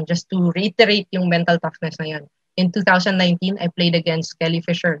jump lang just to reiterate yung mental toughness na yun. In 2019, I played against Kelly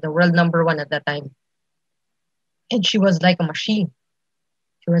Fisher, the world number 1 at that time. And she was like a machine.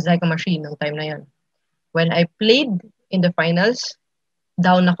 Nung time na yun. When I played in the finals,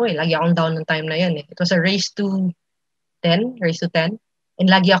 down ako eh. Lagi akong down ng time na yun eh. It was a race to 10, and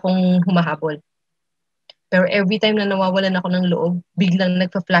lagi akong humahabol. Pero every time na nawawalan ako ng loob, biglang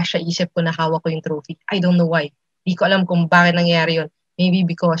nagpa-flash sa isip ko na hawak ko yung trophy. I don't know why. Di ko alam kung bakit nangyari yun. Maybe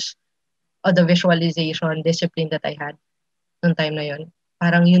because of the visualization, discipline that I had nung time na yun.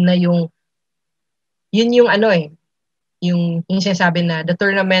 Parang yun yung ano eh, yung sinasabi na the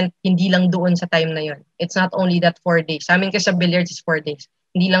tournament, hindi lang doon sa time na yun. It's not only that 4 days. Sa amin kasi sa billiards is 4 days.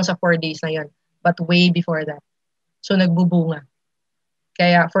 Hindi lang sa 4 days na yun, but way before that. So nagbubunga.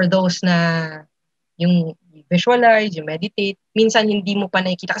 Kaya for those na yung visualize, yung meditate, minsan hindi mo pa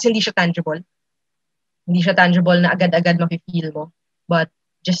nakikita kasi hindi siya tangible. Hindi siya tangible na agad-agad mafe-feel mo. But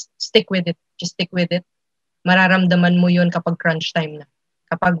just stick with it. Mararamdaman mo yun kapag crunch time na.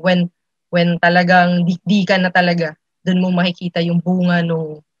 Kapag when talagang di ka na talaga, dun mo makikita yung bunga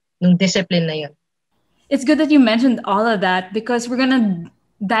nung discipline na yun. It's good that you mentioned all of that because we're gonna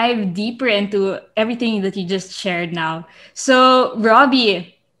dive deeper into everything that you just shared now. So,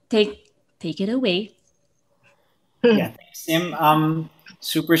 Robbie, take it away. Yeah, thanks, Sim.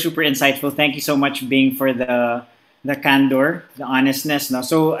 Super insightful. Thank you so much, Bing, for the candor, the honestness. No,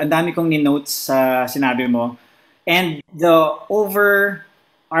 so ang dami kong ni-notes sa sinabi mo, and the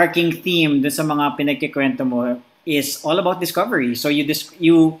overarching theme dun sa mga pinagkikwento mo is all about discovery. So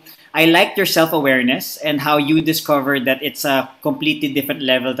I liked your self-awareness and how you discovered that it's a completely different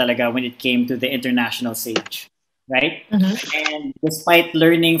level talaga when it came to the international stage, right? Mm-hmm. And despite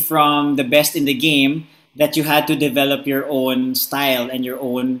learning from the best in the game, that you had to develop your own style and your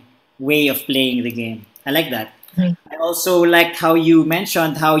own way of playing the game. I like that. Mm-hmm. I also liked how you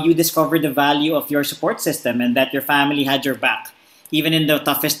mentioned how you discovered the value of your support system and that your family had your back even in the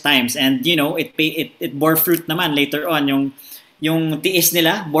toughest times. And you know, it bore fruit naman later on. Yung tiis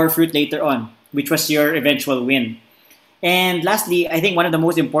nila bore fruit later on, which was your eventual win. And lastly, I think one of the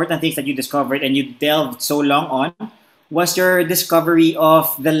most important things that you discovered and you delved so long on was your discovery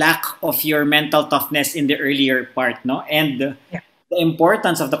of the lack of your mental toughness in the earlier part, no? And the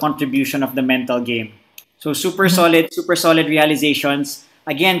importance of the contribution of the mental game. So super solid realizations.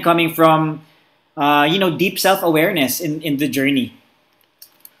 Again, coming from deep self-awareness in the journey.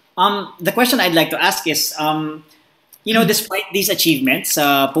 The question I'd like to ask is, despite these achievements,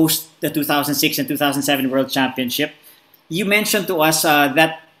 post the 2006 and 2007 World Championship, you mentioned to us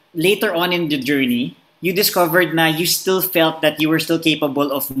that later on in the journey, you discovered na you still felt that you were still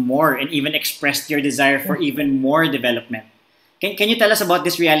capable of more and even expressed your desire for even more development. Can you tell us about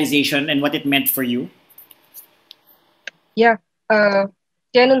this realization and what it meant for you? Yeah.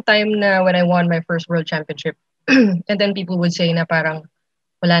 Kaya nung time na when I won my first World Championship, and then people would say na parang,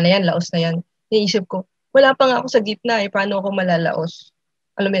 wala na yan, laos na yan. Naisip ko, wala pa nga ako sa gitna eh, paano ako malalaos?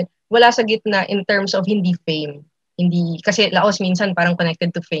 Alam mo yun, wala sa gitna in terms of hindi fame. Hindi, kasi laos minsan parang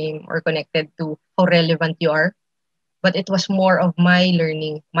connected to fame or connected to how relevant you are. But it was more of my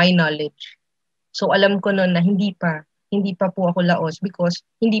learning, my knowledge. So alam ko noon na hindi pa po ako laos because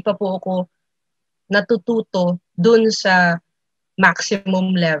hindi pa po ako natututo dun sa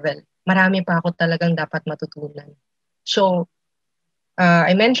maximum level. Marami pa ako talagang dapat matutunan. So,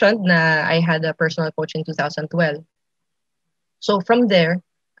 I mentioned na I had a personal coach in 2012. So from there,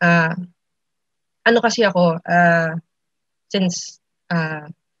 ano kasi ako, since I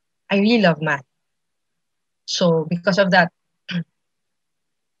really love math. So because of that,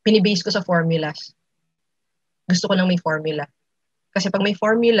 pinibase ko sa formulas. Gusto ko lang may formula. Kasi pag may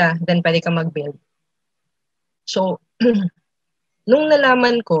formula, then pwede ka mag-build. So, nung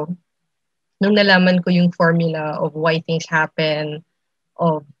nalaman ko yung formula of why things happen,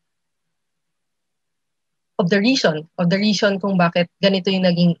 of the reason kung bakit ganito yung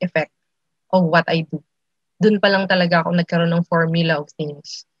naging effect of what I do. Dun pa lang talaga ako nagkaroon ng formula of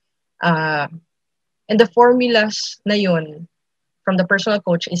things. And the formulas na yun from the personal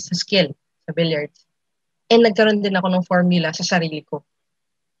coach is the skill sa billiards. And nagkaroon din ako ng formula sa sarili ko.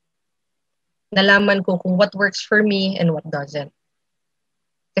 nalaman ko kung what works for me and what doesn't.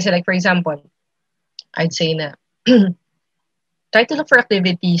 Kasi like for example, I'd say na try to look for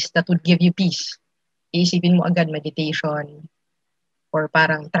activities that would give you peace. Iisipin mo agad meditation or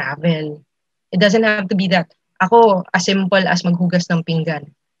parang travel. It doesn't have to be that. Ako, as simple as maghugas ng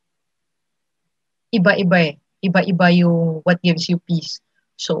pinggan. Iba-iba eh. Iba-iba yung what gives you peace.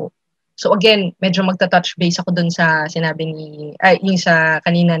 So again, medyo magta-touch base ako dun sa sinabi yung sa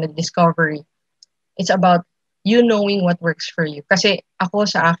kanina na discovery. It's about you knowing what works for you. Kasi ako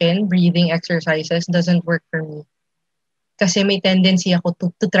sa akin, breathing exercises doesn't work for me. Kasi may tendency ako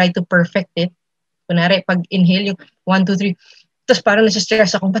to try to perfect it. Kunwari, pag inhale yung 1, 2, 3, tapos parang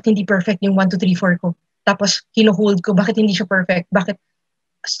nasa-stress ako, ba't hindi perfect yung 1, 2, 3, 4 ko? Tapos, kino-hold ko, bakit hindi siya perfect? Bakit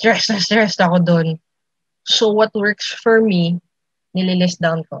stress ako doon? So, what works for me, nililist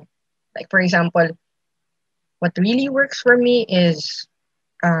down ko. Like, for example, what really works for me is,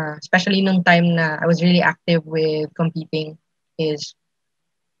 especially nung time na I was really active with competing, is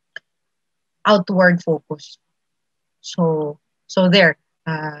outward focus. So there.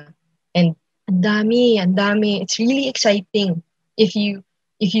 And ang dami. It's really exciting. If you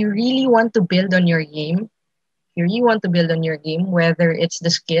really want to build on your game, whether it's the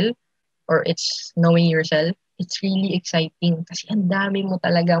skill or it's knowing yourself, it's really exciting kasi ang dami mo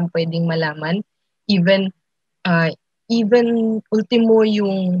talagang pwedeng malaman. Even ultimo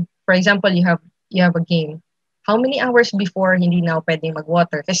yung, for example, you have a game. How many hours before hindi na ako pwedeng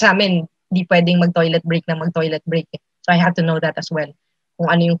mag-water? Kasi sa amin, hindi pwedeng mag-toilet break. So I have to know that as well. Kung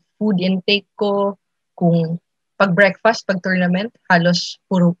ano yung food intake ko, kung pag breakfast, pag tournament, halos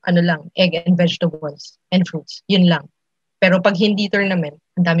puro egg and vegetables and fruits. Yun lang. Pero pag hindi tournament,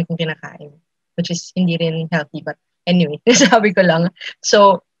 ang dami kong kinakain. Which is hindi rin healthy. But anyway, sabi ko lang.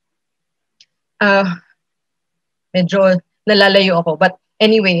 So, medyo nalalayo ako. But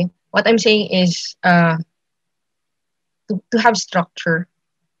anyway, what I'm saying is to have structure,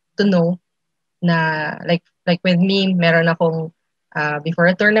 to know na like with me, meron akong before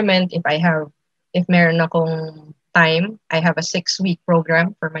a tournament, if meron akong time, I have a 6-week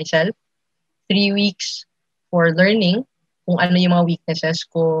program for myself. 3 weeks for learning kung ano yung mga weaknesses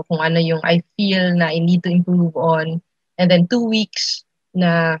ko, kung ano yung I feel na I need to improve on. And then 2 weeks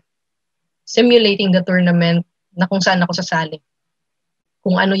na simulating the tournament na kung saan ako sasali.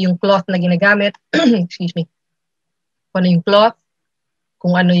 Kung ano yung cloth na ginagamit, excuse me, kung ano yung cloth,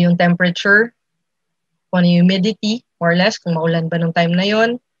 kung ano yung temperature, kung ano yung humidity, more or less, kung maulan ba nung time na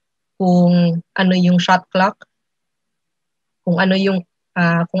yon, kung ano yung shot clock, kung ano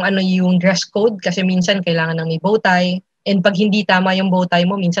yung dress code, kasi minsan kailangan ng may bow tie, and pag hindi tama yung bow tie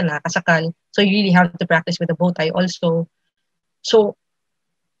mo, minsan nakakasakal. So you really have to practice with the bow tie also. So,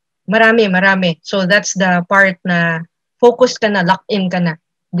 marami. So that's the part na focus ka na, locked in ka na.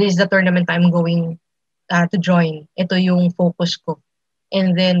 This is the tournament I'm going to join. Ito yung focus ko.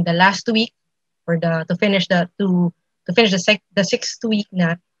 And then the last week, or to finish the 6th week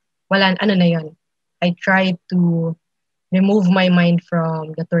na, wala, ano na yun. I tried to remove my mind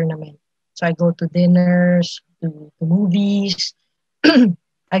from the tournament. So I go to dinners, to movies,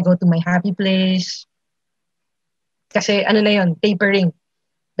 I go to my happy place. Kasi ano na yun, tapering.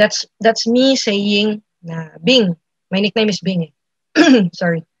 That's me saying na Bing, my nickname is Bing eh.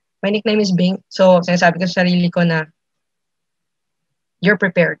 Sorry. My nickname is Bing. So sinasabi ko sa sarili ko na you're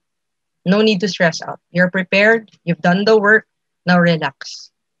prepared. No need to stress out. You're prepared. You've done the work. Now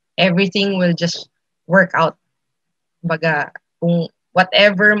relax. Everything will just work out. Baga, kung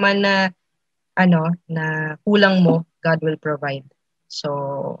whatever man na kulang mo, God will provide.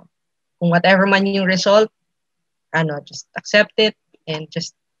 So, kung whatever man yung result, just accept it and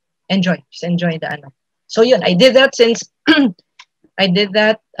just enjoy. Just enjoy the So yun, I did that since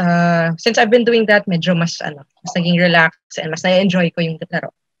since I've been doing that, medyo mas naging relax and mas na-enjoy ko yung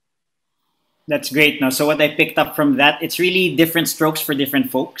laro. That's great. No? So what I picked up from that, it's really different strokes for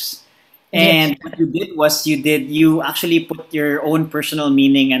different folks. And what you did was you actually put your own personal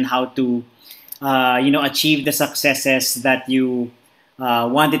meaning and how to, achieve the successes that you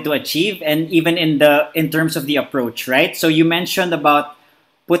wanted to achieve, and even in terms of the approach, right? So you mentioned about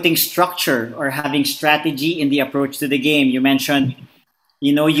putting structure or having strategy in the approach to the game. You mentioned,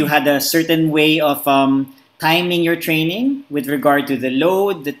 you had a certain way of timing your training with regard to the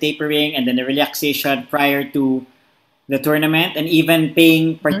load, the tapering, and then the relaxation prior to the tournament, and even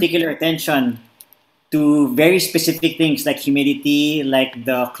paying particular attention to very specific things like humidity, like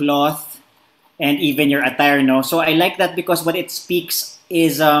the cloth, and even your attire. No, so I like that because what it speaks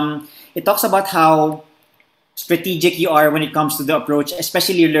is it talks about how strategic you are when it comes to the approach,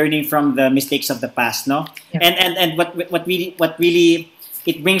 especially learning from the mistakes of the past. No, yeah. And what really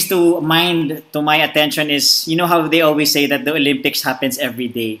it brings to mind to my attention is, you know how they always say that the Olympics happens every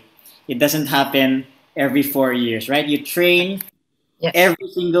day. It doesn't happen every 4 years, right? You train Yes. every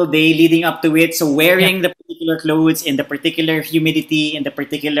single day leading up to it. So Yep. wearing the particular clothes in the particular humidity, in the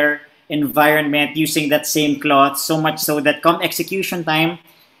particular environment, using that same cloth, so much so that come execution time,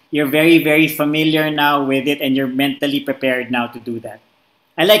 you're very, very familiar now with it and you're mentally prepared now to do that.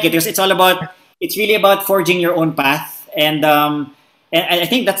 I like it because it's really about forging your own path. And I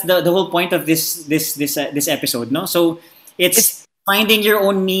think that's the whole point of this episode, no? So it's finding your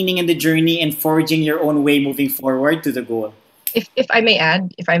own meaning in the journey and forging your own way moving forward to the goal. If I may add,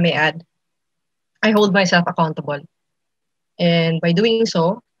 I hold myself accountable. And by doing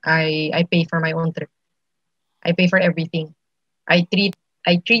so, I pay for my own trip. I pay for everything. I treat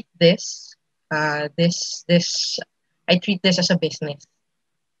this this I treat this as a business.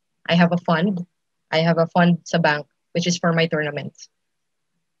 I have a fund. I have a fund sa bank which is for my tournaments.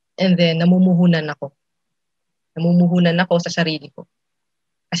 And then namumuhunan ako. Namumuhunan ako sa sarili ko.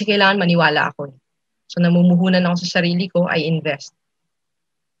 Kasi kailangan maniwala ako. So namumuhunan ako sa sarili ko, I invest.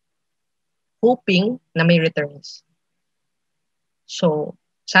 Hoping na may returns. So,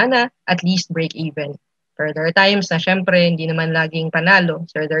 sana at least break even. Pero there are times na syempre hindi naman laging panalo.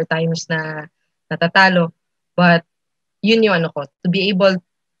 So there are times na natatalo. But yun yung ano ko, to be able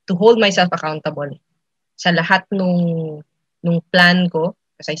to hold myself accountable sa lahat nung plan ko.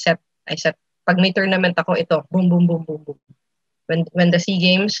 Kasi I set pag may tournament ako, ito, boom, boom, boom, boom, boom. When the SEA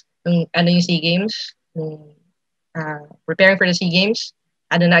Games, yung SEA Games, preparing for the SEA Games,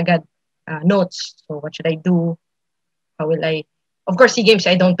 na agad notes. So what should I do? How will I? Of course, SEA Games,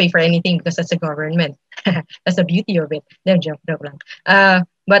 I don't pay for anything because that's the government. That's the beauty of it. Joke lang.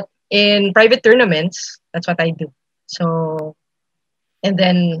 But in private tournaments, that's what I do. So, and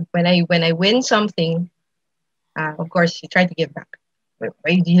then when I win something, of course, you try to give back.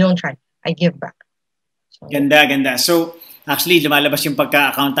 You don't try. I give back. So, Ganda. So, actually, lumalabas yung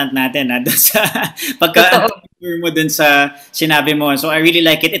pagka-accountant natin dun sa mo dun sa sinabi mo. So, I really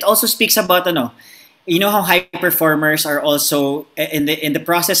like it. It also speaks about, you know how high performers are also in the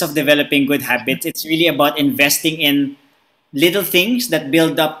process of developing good habits. It's really about investing in little things that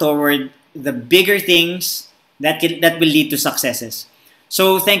build up toward the bigger things that will lead to successes.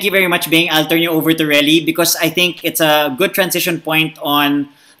 So, thank you very much, Bing. I'll turn you over to Relly because I think it's a good transition point on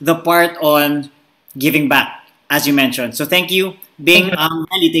the part on giving back, as you mentioned. So thank you, Bing.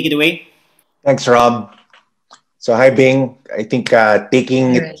 Relly, take it away. Thanks, Rob. So hi, Bing. I think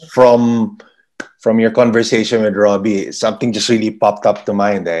taking it from your conversation with Robbie, something just really popped up to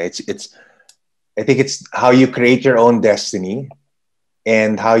mind. I think it's how you create your own destiny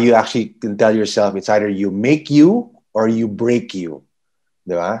and how you actually can tell yourself it's either you make you or you break you.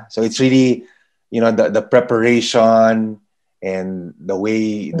 Diba? So it's really, the preparation and the way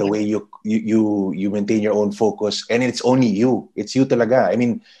you maintain your own focus, and it's only you. It's you talaga. I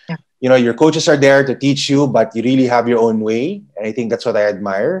mean, your coaches are there to teach you, but you really have your own way, and I think that's what I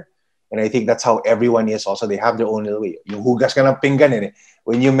admire, and I think that's how everyone is. Also, they have their own little way. Yung hugas ka ng pinggan,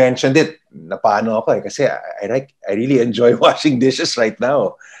 when you mentioned it, napaano ako kasi I really enjoy washing dishes right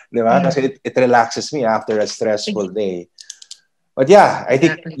now, diba? Kasi it relaxes me after a stressful day. But yeah, I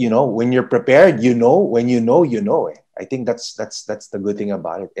think when you're prepared, when you know. I think that's the good thing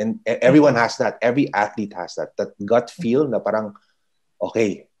about it. And everyone has that. Every athlete has that gut feel na parang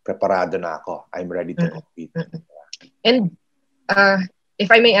okay, preparado na ako. I'm ready to compete. And if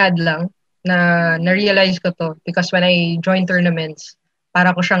I may add lang na realize ko to because when I join tournaments,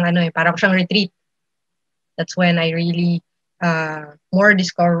 para ko siyang retreat. That's when I really more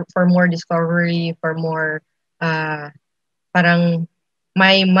discovery, for more parang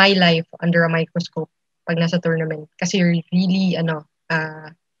my life under a microscope pag nasa tournament. Kasi really,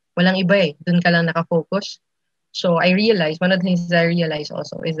 walang iba eh. Doon ka lang nakafocus. So I realized, one of the things that I realized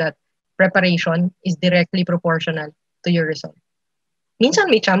also is that preparation is directly proportional to your result. Minsan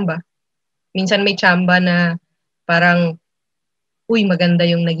may tsamba. Minsan may tsamba na parang, uy, maganda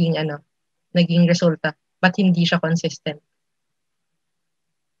yung naging resulta. But hindi siya consistent.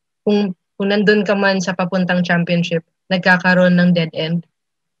 Kung nandun ka man sa papuntang championship, nagkakaroon ng dead end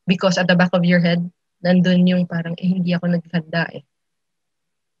because at the back of your head, nandun yung parang, hindi ako naghanda eh.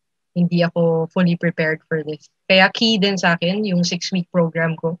 Hindi ako fully prepared for this. Kaya key din sa akin yung 6-week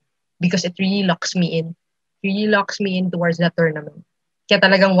program ko because it really locks me in. It really locks me in towards that tournament. Kaya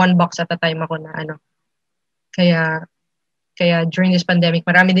talagang one box at a time ako na Kaya during this pandemic,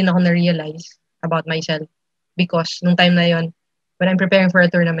 marami din ako na-realize about myself because nung time na yon, when I'm preparing for a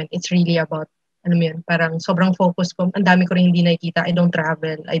tournament, it's really about parang sobrang focus ko. Ang dami ko rin hindi nakikita. I don't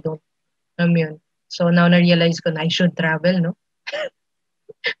travel. So now na-realize ko na I should travel, no?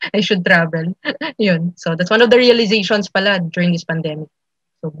 I should travel. Yun. So that's one of the realizations pala during this pandemic.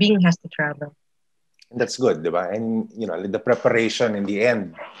 So being has to travel. And that's good, diba? And, the preparation in the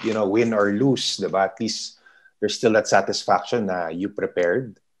end, win or lose, diba? At least there's still that satisfaction na you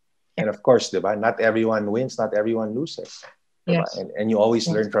prepared. And of course, diba? Not everyone wins, not everyone loses. Diba? Yes. And you always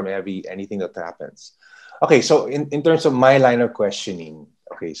Yes. learn from anything that happens. Okay, so in terms of my line of questioning,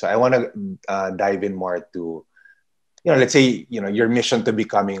 okay, so I want to dive in more to, let's say, your mission to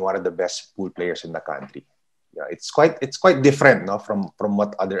becoming one of the best pool players in the country. It's quite different, no, from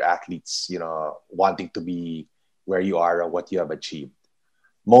what other athletes, wanting to be where you are or what you have achieved.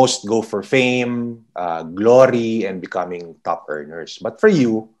 Most go for fame, glory, and becoming top earners. But for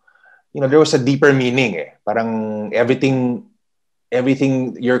you, there was a deeper meaning. Parang everything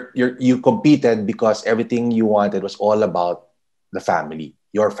you competed because everything you wanted was all about the family,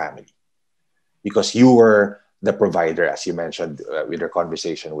 your family, because you were the provider, as you mentioned with your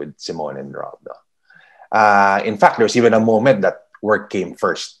conversation with Simone and Rob. No? In fact, there was even a moment that work came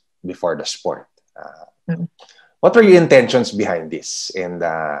first before the sport. What were your intentions behind this, and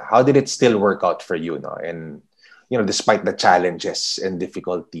how did it still work out for you? No? And despite the challenges and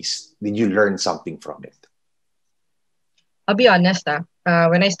difficulties, did you learn something from it? I'll be honest,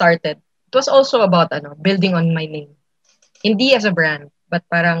 when I started, it was also about building on my name. Hindi as a brand, but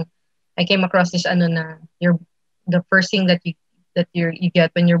parang I came across this na the first thing that you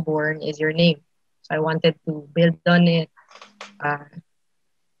get when you're born is your name. So I wanted to build on it.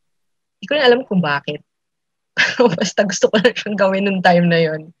 Hindi ko na alam kung bakit. Basta gusto ko na siyang gawin nung time na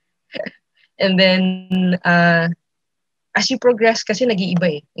yon. And then, as you progress, kasi nag-iiba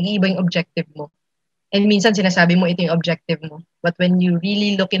eh. Nag-iiba yung objective mo. And minsan sinasabi mo ito yung objective mo. But when you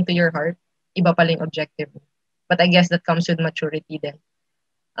really look into your heart, iba pala yung objective mo. But I guess that comes with maturity then.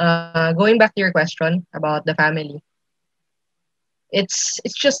 Going back to your question about the family, it's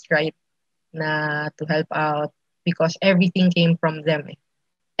just right na to help out because everything came from them.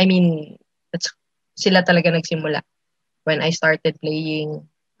 I mean, sila talaga nagsimula. When I started playing,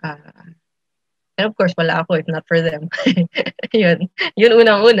 and of course, wala ako if not for them. Yun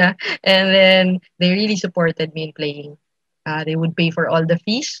unang-una. And then, they really supported me in playing. They would pay for all the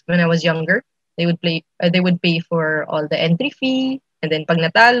fees when I was younger. They would pay for all the entry fee. And then, pag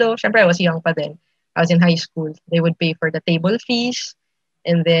natalo, syempre I was young pa then. I was in high school. They would pay for the table fees.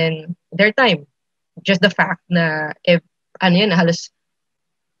 And then, their time. Just the fact na, halos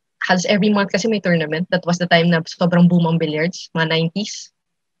every month kasi may tournament. That was the time na sobrang boom ang billiards, mga 90s.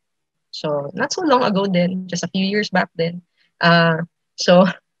 So, not so long ago then, just a few years back then. So,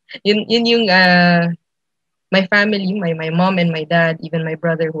 yun yung, my family, my mom and my dad, even my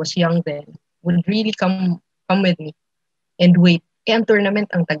brother who was young then, would really come with me and wait. Ang tournament,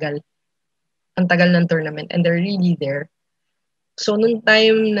 ang tagal. Ang tagal ng tournament and they're really there. So, nung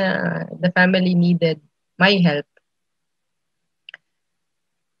time na the family needed my help,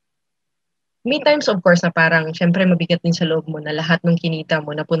 may times, of course, na parang, syempre, mabigat din sa loob mo na lahat ng kinita mo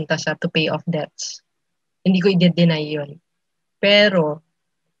napunta sa to pay off debts. Hindi ko i-deny yun. Pero,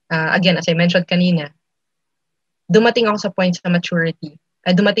 again, as I mentioned kanina, dumating ako sa point sa maturity.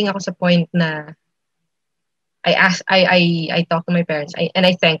 Dumating ako sa point na I talked to my parents and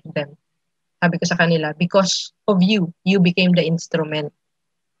I thanked them. Sabi ko sa kanila, because of you became the instrument.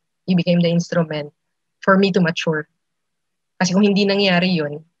 You became the instrument for me to mature. Kasi kung hindi nangyari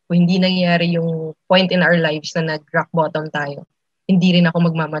yun, kung hindi nangyari yung point in our lives na nag-rock bottom tayo, hindi rin ako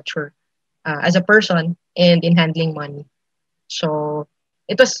magmamature as a person and in handling money. So,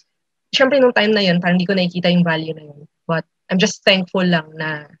 it was, syempre nung time na yun, parang hindi ko nakikita yung value na yun. But I'm just thankful lang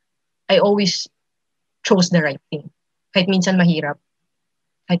na I always chose the right thing. Kahit minsan mahirap.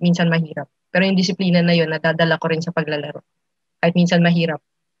 Pero yung disiplina na yun, nadadala ko rin sa paglalaro. Kahit minsan mahirap,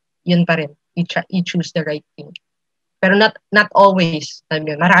 yun pa rin. You choose the right thing. Pero not always.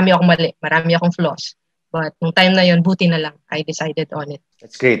 Marami akong mali, marami akong flaws. But nung time na yun, buti na lang, I decided on it.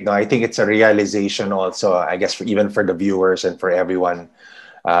 That's great. No, I think it's a realization also, I guess, even for the viewers and for everyone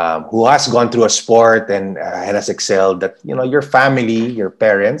who has gone through a sport and has excelled, that, your family, your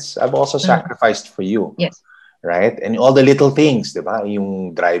parents have also sacrificed for you. Yes. Right? And all the little things, di ba?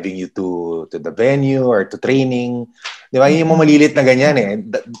 Yung driving you to the venue or to training. Di ba? Yung mga malilit na ganyan eh.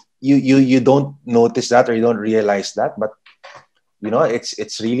 You don't notice that or you don't realize that, but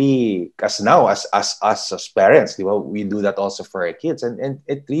it's really, as now as parents, di ba? We do that also for our kids, and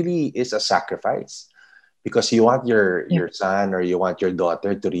it really is a sacrifice because you want your son or you want your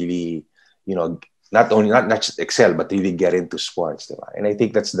daughter to really, not just excel but really get into sports, di ba? And I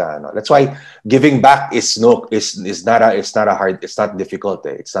think that's why giving back is not difficult.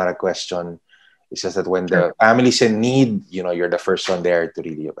 It's not a question. It's just that when the family's in need, you're the first one there to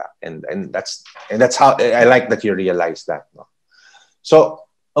really back. And that's how I like that you realize that. No? So,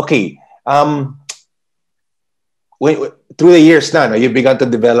 okay. Through the years now, you've begun to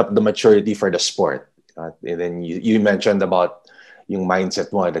develop the maturity for the sport. And then you mentioned about yung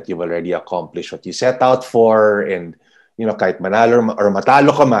mindset mo that you've already accomplished what you set out for, and kahit manalo or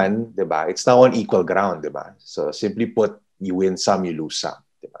matalo ka man, 'di ba? It's now on equal ground, 'di ba? So simply put, you win some, you lose some,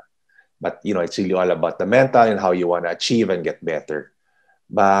 'di ba? But it's really all about the mental and how you want to achieve and get better.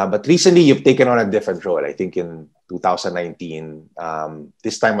 But recently you've taken on a different role. I think in 2019,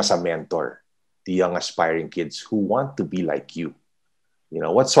 this time as a mentor to young aspiring kids who want to be like you.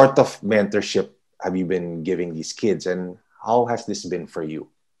 What sort of mentorship have you been giving these kids, and how has this been for you?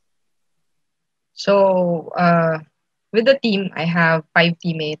 So, with the team, I have 5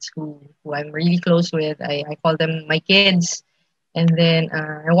 teammates who I'm really close with. I call them my kids, and then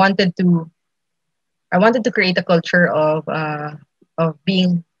I wanted to create a culture of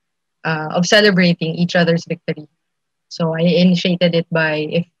being of celebrating each other's victory. So I initiated it by,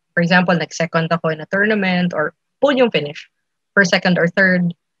 if for example, like second ako in a tournament or podium finish for second or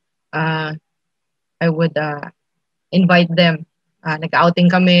third, I would invite them. Nag-outing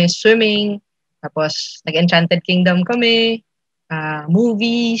kami, swimming, tapos nag-Enchanted Kingdom kami,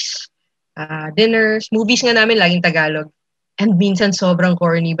 movies, dinners. Movies nga namin laging Tagalog. And minsan sobrang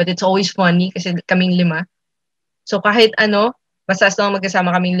corny, but it's always funny kasi kaming 5. So kahit basta as long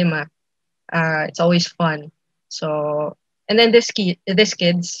magkasama kaming 5, it's always fun. So, and then these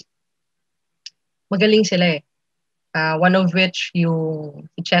kids, magaling sila eh. One of which, yung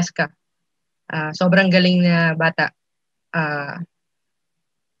si Cheska. Sobrang galing na bata.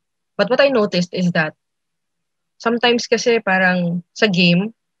 But what I noticed is that sometimes kasi parang sa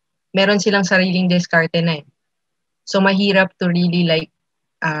game, meron silang sariling diskarte na eh. So mahirap to really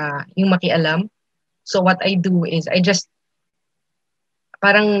yung makialam. So what I do is I just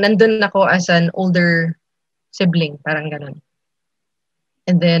parang nandun ako as an older sibling, parang ganun.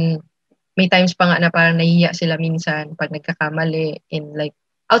 And then may times pa nga na parang nahihiya sila minsan pag nagkakamali in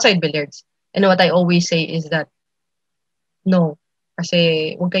outside billiards. And what I always say is that no,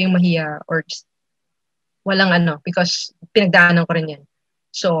 kasi huwag kayong mahiya or just, walang because pinagdaanan ko rin yan.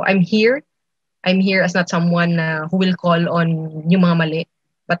 So I'm here as not someone who will call on yung mga mali,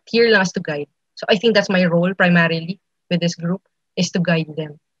 but here lang as to guide. So I think that's my role primarily with this group, is to guide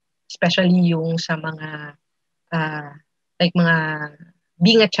them. Especially yung sa mga mga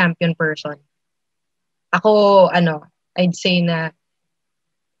being a champion person. Ako I'd say na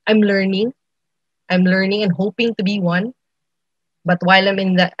I'm learning and hoping to be one. But while I'm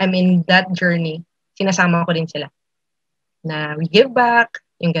in that journey, sinasama ko din sila. Na we give back,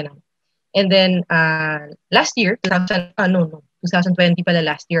 yung ganun. And then last year, 2020 pala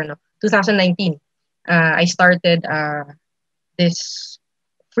last year, 2019, I started this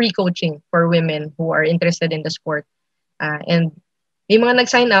free coaching for women who are interested in the sport. And may mga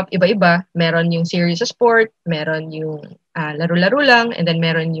nag-sign up, iba-iba. Meron yung serious sport, meron yung laro-laro lang, and then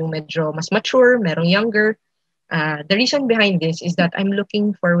meron yung medyo mas mature, merong younger. The reason behind this is that I'm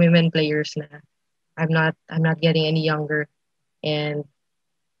looking for women players na I'm not getting any younger. And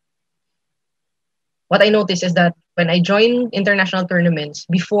what I noticed is that when I join international tournaments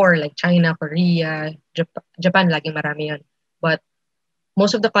before, like China, Korea, Japan, laging marami yan. But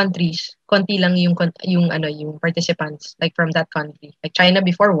most of the countries, konti lang yung participants like from that country. Like China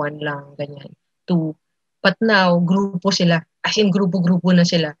before, 1 lang, ganyan. 2. But now, grupo sila. As in, grupo-grupo na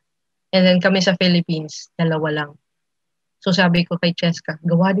sila. And then kami sa Philippines, 2 lang. So sabi ko kay Cheska,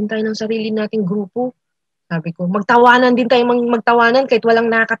 gawa din tayo ng sarili nating grupo. Sabi ko, magtawanan din tayo magtawanan kahit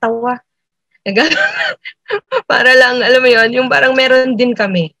walang nakakatawa. Para lang, alam mo yun, yung parang meron din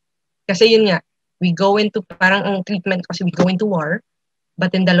kami. Kasi yun nga, we go into, parang ang treatment kasi we go into war,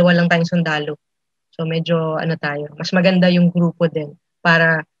 but then 2 lang tayong sundalo. So medyo tayo, mas maganda yung grupo din.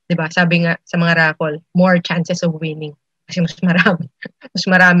 Para, di ba, sabi nga sa mga raffle, more chances of winning. Kasi mas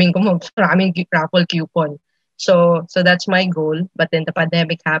maraming raffle coupon. So that's my goal. But then the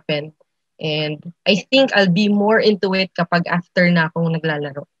pandemic happened. And I think I'll be more into it kapag after na akong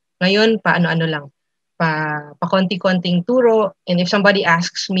naglalaro. Ngayon, paano-ano lang. Pa-konti-konting turo. And if somebody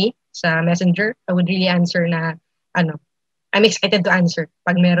asks me sa messenger, I would really answer na, I'm excited to answer.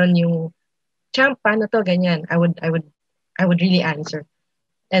 Pag meron yung, champ, paano to, ganyan. I would really answer.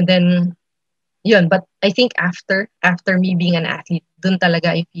 And then, yun. But I think after me being an athlete, dun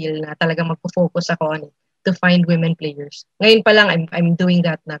talaga I feel na talaga magpo-focus ako on it to find women players. Ngayon pa lang, I'm doing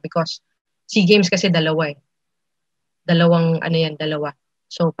that na because SEA Games kasi 2 eh. Dalawa.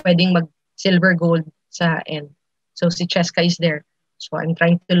 So, pwedeng mag-silver gold sa end. So, si Cheska is there. So, I'm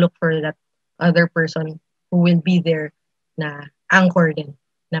trying to look for that other person who will be there na anchor din,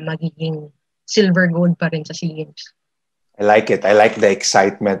 na magiging silver gold pa rin sa SEA Games. I like it. I like the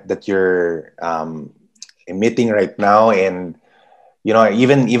excitement that you're emitting right now, and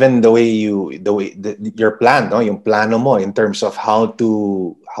even the way your plan, no, yung plano mo in terms of how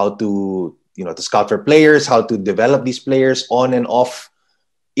to to scout for players, how to develop these players on and off,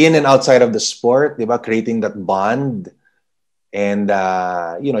 in and outside of the sport, diba? Creating that bond, and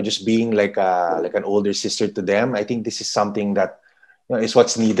just being like an older sister to them. I think this is something that is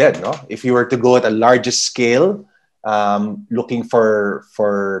what's needed. No, if you were to go at a larger scale, looking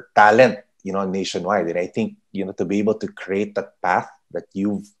for talent, nationwide, and I think to be able to create that path that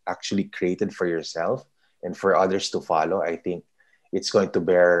you've actually created for yourself and for others to follow, I think it's going to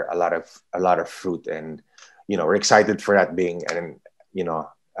bear a lot of fruit, and we're excited for that being, and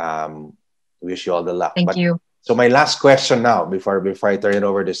wish you all the luck. Thank you. So my last question now, before I turn it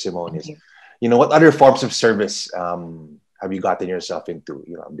over to Simone, Thank is, you. what other forms of service have you gotten yourself into?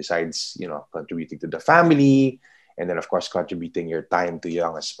 Besides contributing to the family, and then of course contributing your time to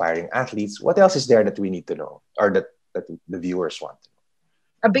young aspiring athletes. What else is there that we need to know, or that the viewers want?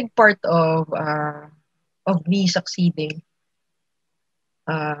 A big part of me succeeding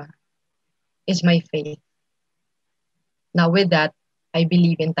uh, is my faith. Now with that, I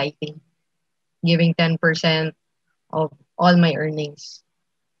believe in tithing, giving 10% of all my earnings.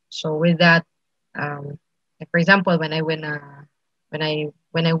 So with that, like for example, when I win a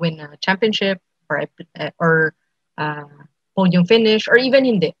championship, or uh, podium finish, or even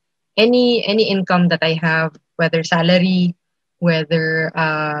hindi, any income that I have, whether salary, whether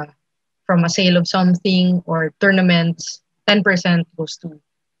from a sale of something or tournaments, 10% goes to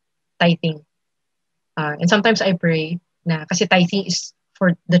tithing. And sometimes I pray na kasi tithing is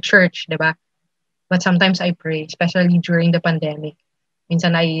for the church, diba? But sometimes I pray, especially during the pandemic.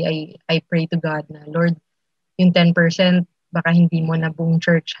 Minsan I pray to God na, Lord, yung 10%, baka hindi mo na buong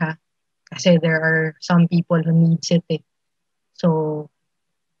church ha. Kasi there are some people who needs it eh. So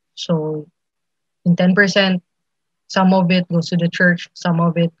in 10%, some of it goes to the church, some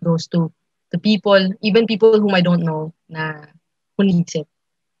of it goes to the people, even people whom I don't know na who needs it.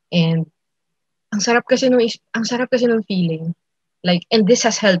 And ang sarap kasi nung feeling. Like, and this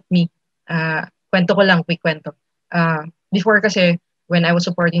has helped me. Kwento ko lang, quick kwento. Before kasi, when I was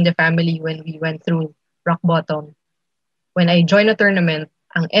supporting the family, when we went through rock bottom, when I joined a tournament,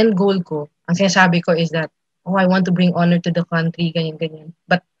 ang end goal ko, ang sinasabi ko is that, oh, I want to bring honor to the country, ganyan, ganyan.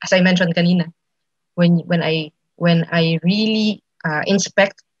 But as I mentioned kanina, when I really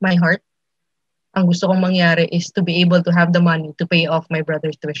inspect my heart, ang gusto kong mangyari is to be able to have the money to pay off my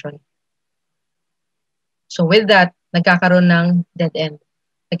brother's tuition. So with that, nagkakaroon ng dead end.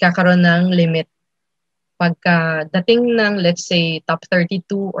 Nagkakaroon ng limit. Pagka dating ng, let's say, top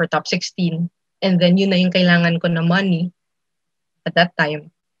 32 or top 16, and then yun na yung kailangan ko na money, at that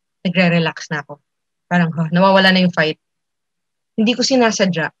time, nagre-relax na ako. Parang, nawawala na yung fight. Hindi ko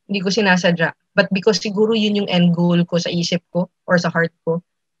sinasadya. But because siguro yun yung end goal ko sa isip ko or sa heart ko,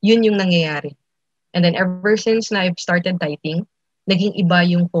 yun yung nangyayari. And then ever since na I've started tithing, naging iba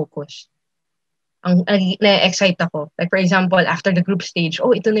yung focus. Na-excite ako. Like for example, after the group stage,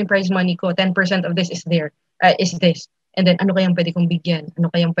 oh, ito na yung prize money ko, 10% of this is this. And then, ano kayang pwede kong bigyan? Ano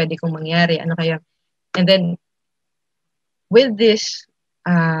kayang pwede kong mangyari? And then, with this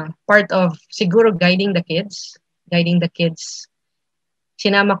part of siguro guiding the kids,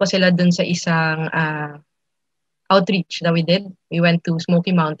 sinama ko sila dun sa isang outreach that we did. We went to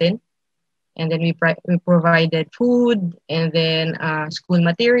Smoky Mountain, and then we provided food, and then school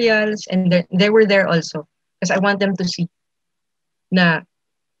materials, and they were there also because I want them to see na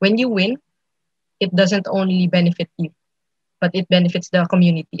when you win, it doesn't only benefit you, but it benefits the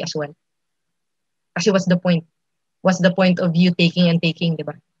community as well. Kasi what's the point? What's the point of you taking and taking, di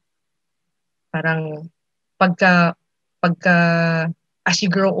ba? Parang pagka as you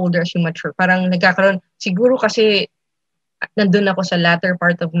grow older, as you mature, parang nagkakaroon, siguro kasi nandun ako sa latter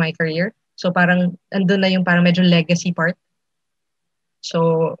part of my career. So parang nandun na yung parang medyo legacy part.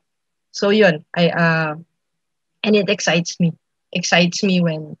 So yun, and it excites me. Excites me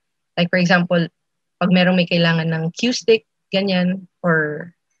when, like for example, pag merong may kailangan ng cue stick, ganyan, or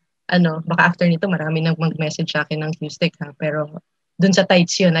baka after nito marami nang mag-message sa akin ng cue stick ha, pero dun sa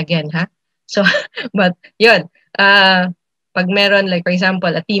tights yun again ha. So, but yun, pag meron, like for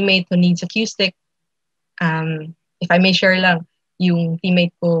example, a teammate who needs a cue stick, if I may share lang, yung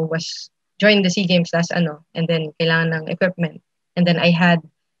teammate ko was joined the SEA Games last and then kailangan ng equipment. And then I had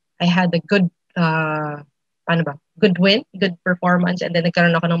a good, good win, good performance, and then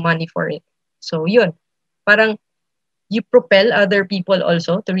nagkaroon ako ng money for it. So yun, parang you propel other people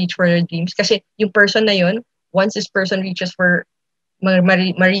also to reach for their dreams. Kasi yung person na yun, once this person reaches for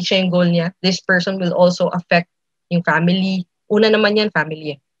ma-reach niya yung goal niya, this person will also affect yung family. Una naman yan,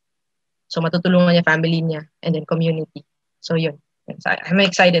 family. So matutulungan niya family niya and then community. So yun. So, I'm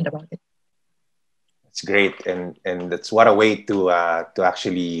excited about it. It's great, and that's what a way to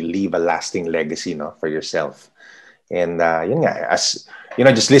actually leave a lasting legacy, no, for yourself. And yun nga, as you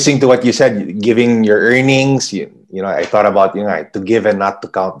know, just listening to what you said, giving your earnings, you know, I thought about, you know, to give and not to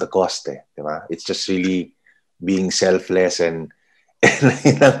count the cost. Diba? It's just really being selfless and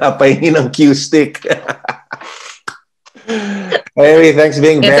pahingi ng cue stick. Anyway, thanks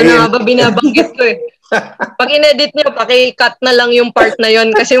being Ito very. na nga ba binabanggit ko eh. Pag in-edit niyo, paki-cut na lang yung part na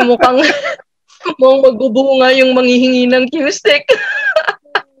yon kasi mukhang magbubunga yung manghihingi ng cue stick.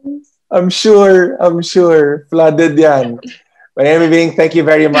 I'm sure. Flooded yan. But anyway, thank you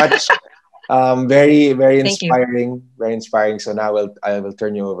very much. Very, very inspiring. Very inspiring. So now I will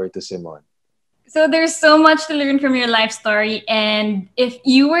turn you over to Simon. So there's so much to learn from your life story. And if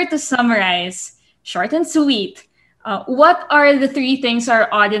you were to summarize, short and sweet, what are the 3 things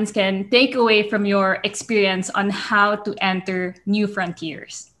our audience can take away from your experience on how to enter new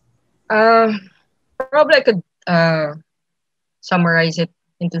frontiers? Probably I could summarize it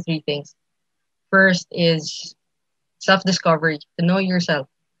into 3 things. First is self-discovery, to know yourself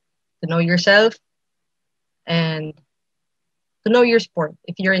and to know your sport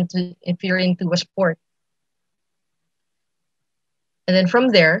if you're into a sport. And then from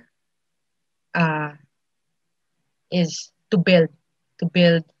there is to build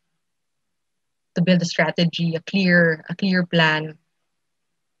a strategy, a clear plan.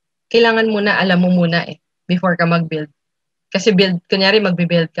 Kailangan muna alam mo muna before ka mag-build. Kasi kunyari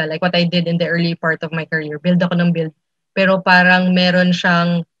magbe-build ka, like what I did in the early part of my career. Build ako ng build. Pero parang meron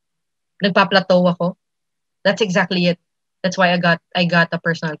siyang, nagpa-plateau ako. That's exactly it. That's why I got a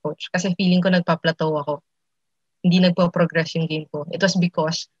personal coach. Kasi feeling ko nagpa-plateau ako. Hindi nagpo-progress yung game ko. It was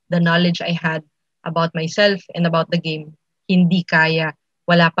because the knowledge I had about myself and about the game, hindi kaya.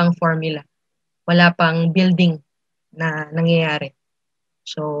 Wala pang formula. Wala pang building na nangyayari.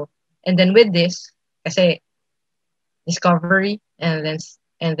 So, and then with this, kasi discovery and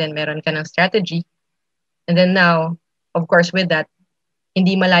then meron ka ng strategy. And then now, of course, with that,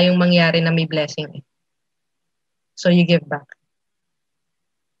 hindi malayong mangyari na may blessing. So you give back.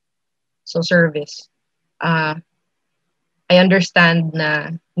 So service. I understand na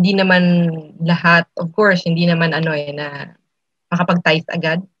hindi naman lahat, of course, hindi naman na makapag-tithe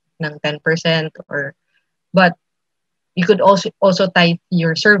agad ng 10% but you could also tithe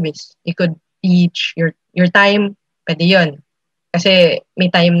your service. You could teach your time. Pwede yun. Kasi may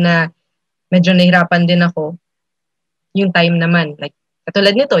time na medyo nahirapan din ako. Yung time naman. Like,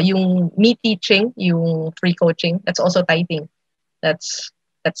 katulad nito, yung me teaching, yung free coaching, that's also tithing. That's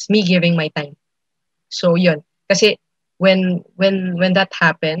me giving my time. So, yun. Kasi when that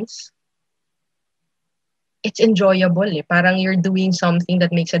happens, it's enjoyable Parang you're doing something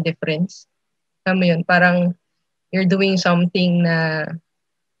that makes a difference. Alam mo yun? Parang you're doing something na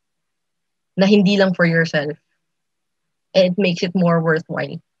hindi lang for yourself. It makes it more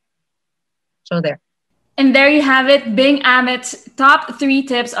worthwhile. So there. And there you have it, Bing Amit's top 3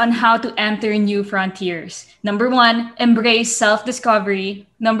 tips on how to enter new frontiers. Number 1, embrace self-discovery.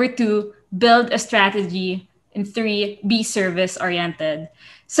 Number 2, build a strategy. And 3, be service-oriented.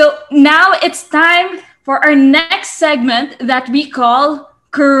 So now it's time for our next segment that we call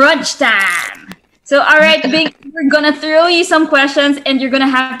Crunch Time. So, all right, Bing, we're going to throw you some questions and you're going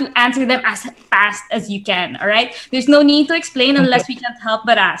to have to answer them as fast as you can, all right? There's no need to explain unless we can't help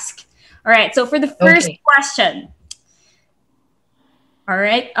but ask. All right, so for the first question, all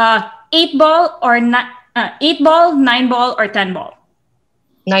right, 8 ball or 8 ball, 9 ball, or 10 ball?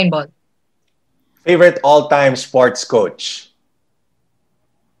 9 ball. Favorite all-time sports coach?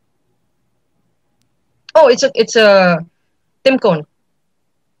 Oh, it's a Tim Cone.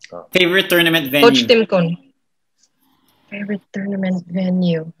 Favorite tournament venue? Coach Tim Cone. Favorite tournament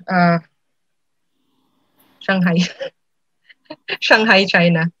venue? Shanghai. Shanghai,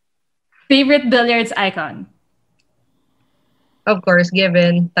 China. Favorite billiards icon? Of course,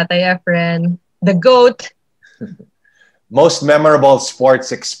 given Tatay Efren, the GOAT. Most memorable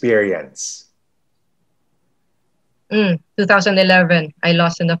sports experience? 2011, I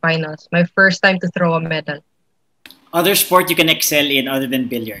lost in the finals. My first time to throw a medal. Other sport you can excel in other than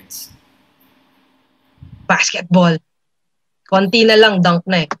billiards? Basketball. Konti na lang, dunk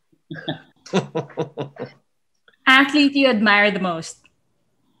na Athlete you admire the most?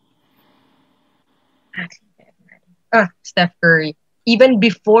 Steph Curry. Even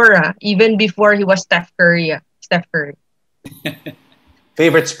before he was Steph Curry. Steph Curry.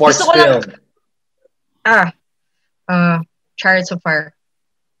 Favorite sports Gusto ko lang, film? Chariots of Fire.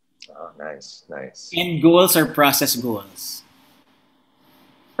 Oh, nice, nice. And goals or process goals?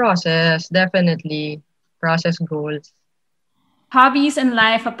 Process, definitely. Process goals. Hobbies and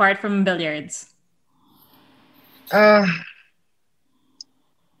life apart from billiards. Uh,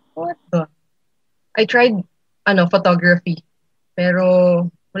 what the? I tried, photography.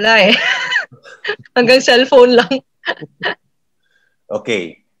 Pero, wala eh. Hanggang cellphone lang.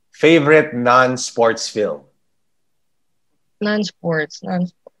 Okay. Favorite non-sports film? Non-sports.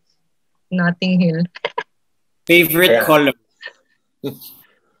 Notting Hill. Favorite Yeah. color?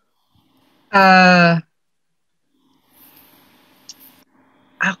 Uh,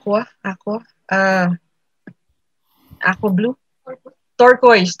 aqua? Aqua blue?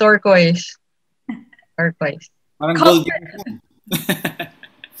 Turquoise. Turquoise. Parang Color. gold.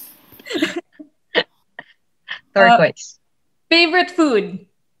 Turquoise. Favorite food.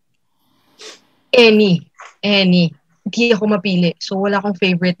 Any. Hindi ako mapili. So, wala akong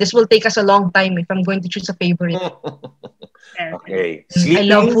favorite. This will take us a long time if I'm going to choose a favorite. Okay. I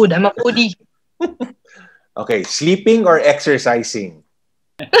love food. I'm a foodie. Okay. Sleeping or exercising?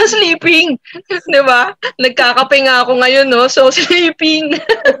 Sleeping. Di ba? Nagkakape nga ako ngayon, no? So, sleeping.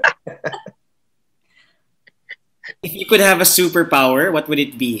 If you could have a superpower, what would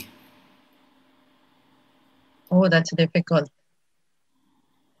it be? Oh, that's difficult.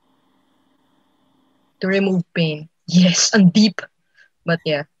 To remove pain. Yes, and deep. But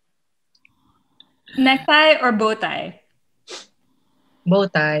yeah, Necktie or bow tie. bow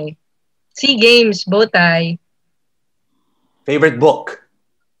tie. SEA Games, bow tie. Favorite book?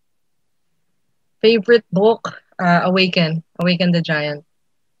 Favorite book, Awaken the Giant.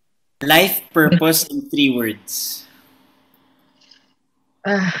 Life purpose in 3 words.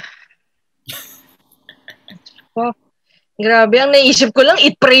 Fuck. Grabe, ang naisip ko lang,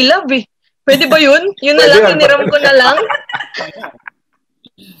 eat, pray, love eh. Pwede ba yun? Yun na Pwede lang, yan. hiniram ko na lang.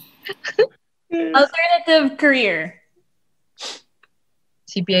 Alternative career.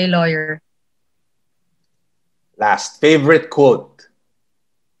 CPA lawyer. Last. Favorite quote?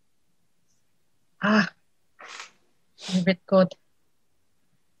 Favorite quote.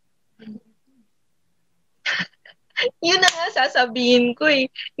 Yun na nga sasabihin ko eh.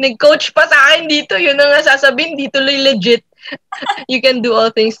 Nag-coach pa sa akin dito. Yun na nga sasabihin. Di tuloy legit. You can do all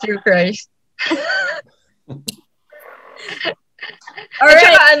things through Christ. At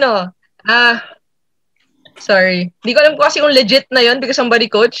saka sorry. Di ko alam ko kasi kung legit na yun because somebody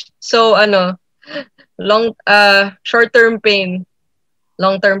coached. So, short-term pain,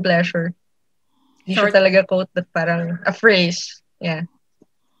 long-term pleasure. Di siya talaga quote, but parang a phrase. Yeah.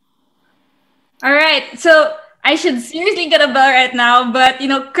 All right. So I should seriously get a bell right now, but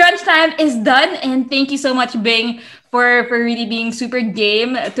crunch time is done. And thank you so much, Bing, for really being super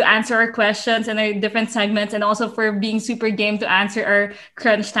game to answer our questions and our different segments, and also for being super game to answer our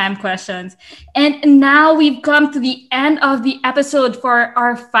crunch time questions. And now we've come to the end of the episode for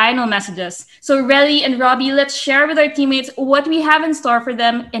our final messages. So Relly and Robbie, let's share with our teammates what we have in store for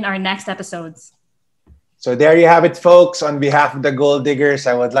them in our next episodes. So there you have it, folks. On behalf of the Gold Diggers,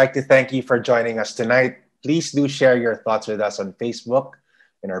 I would like to thank you for joining us tonight. Please do share your thoughts with us on Facebook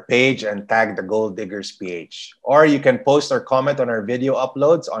in our page and tag the Gold Diggers PH. Or you can post or comment on our video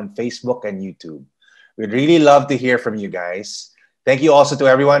uploads on Facebook and YouTube. We'd really love to hear from you guys. Thank you also to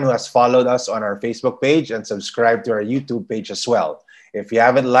everyone who has followed us on our Facebook page and subscribed to our YouTube page as well. If you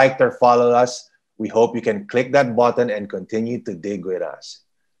haven't liked or followed us, we hope you can click that button and continue to dig with us.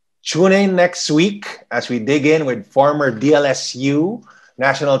 Tune in next week as we dig in with former DLSU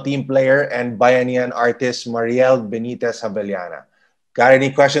national team player and Bayanihan artist Mariel Benitez Havellana. Got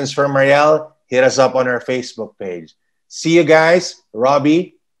any questions for Mariel? Hit us up on our Facebook page. See you guys.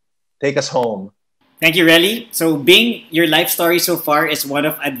 Robbie, take us home. Thank you, Relly. So, Bing, your life story so far is one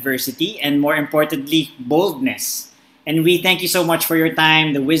of adversity and, more importantly, boldness. And we thank you so much for your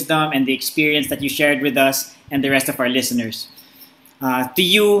time, the wisdom, and the experience that you shared with us and the rest of our listeners.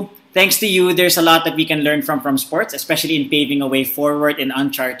 Thanks to you, there's a lot that we can learn from sports, especially in paving a way forward in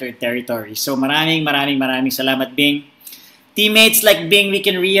uncharted territory. So maraming salamat, Bing. Teammates like Bing, we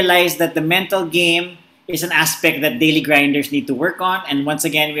can realize that the mental game is an aspect that daily grinders need to work on. And once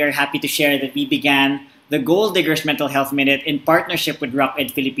again, we are happy to share that we began the Gold Diggers Mental Health Minute in partnership with Rock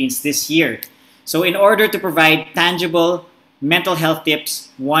Ed Philippines this year. So in order to provide tangible mental health tips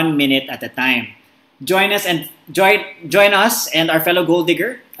 1 minute at a time. Join us and our fellow Gold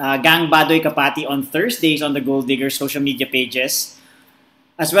Digger, Gang Badoy Kapati, on Thursdays on the Gold Digger social media pages,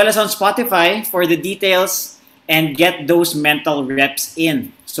 as well as on Spotify for the details and get those mental reps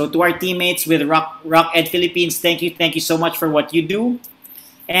in. So to our teammates with Rock Ed Philippines, thank you so much for what you do.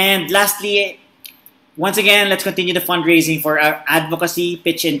 And lastly, once again, let's continue the fundraising for our advocacy,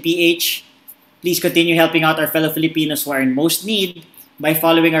 Pitch and PH. Please continue helping out our fellow Filipinos who are in most need by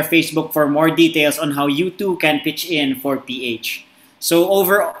following our Facebook for more details on how you too can pitch in for PH. So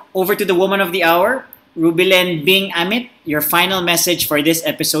over to the woman of the hour, Rubilen Amit. Your final message for this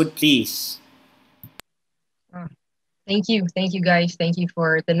episode, please. Thank you guys. Thank you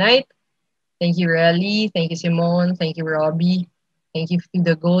for tonight. Thank you, Relly. Thank you, Simone. Thank you, Robbie. Thank you to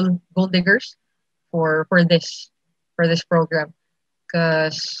the gold diggers for this program,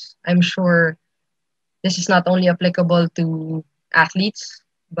 because I'm sure this is not only applicable to athletes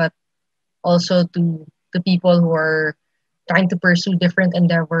but also to people who are trying to pursue different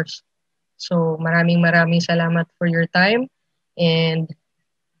endeavors. So maraming salamat for your time, and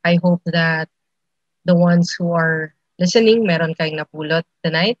I hope that the ones who are listening, meron kayong napulot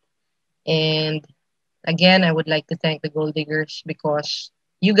tonight. And again, I would like to thank the Gold Diggers because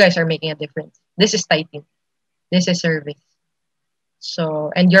you guys are making a difference. This is typing. This is service.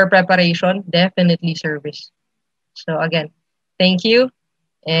 So, and your preparation, definitely service. So again, thank you.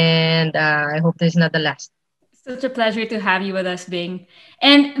 And I hope this is not the last. Such a pleasure to have you with us, Bing.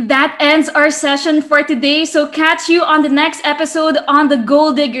 And that ends our session for today. So catch you on the next episode on the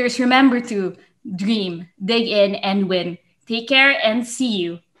Gold Diggers. Remember to dream, dig in, and win. Take care and see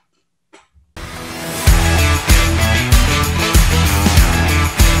you.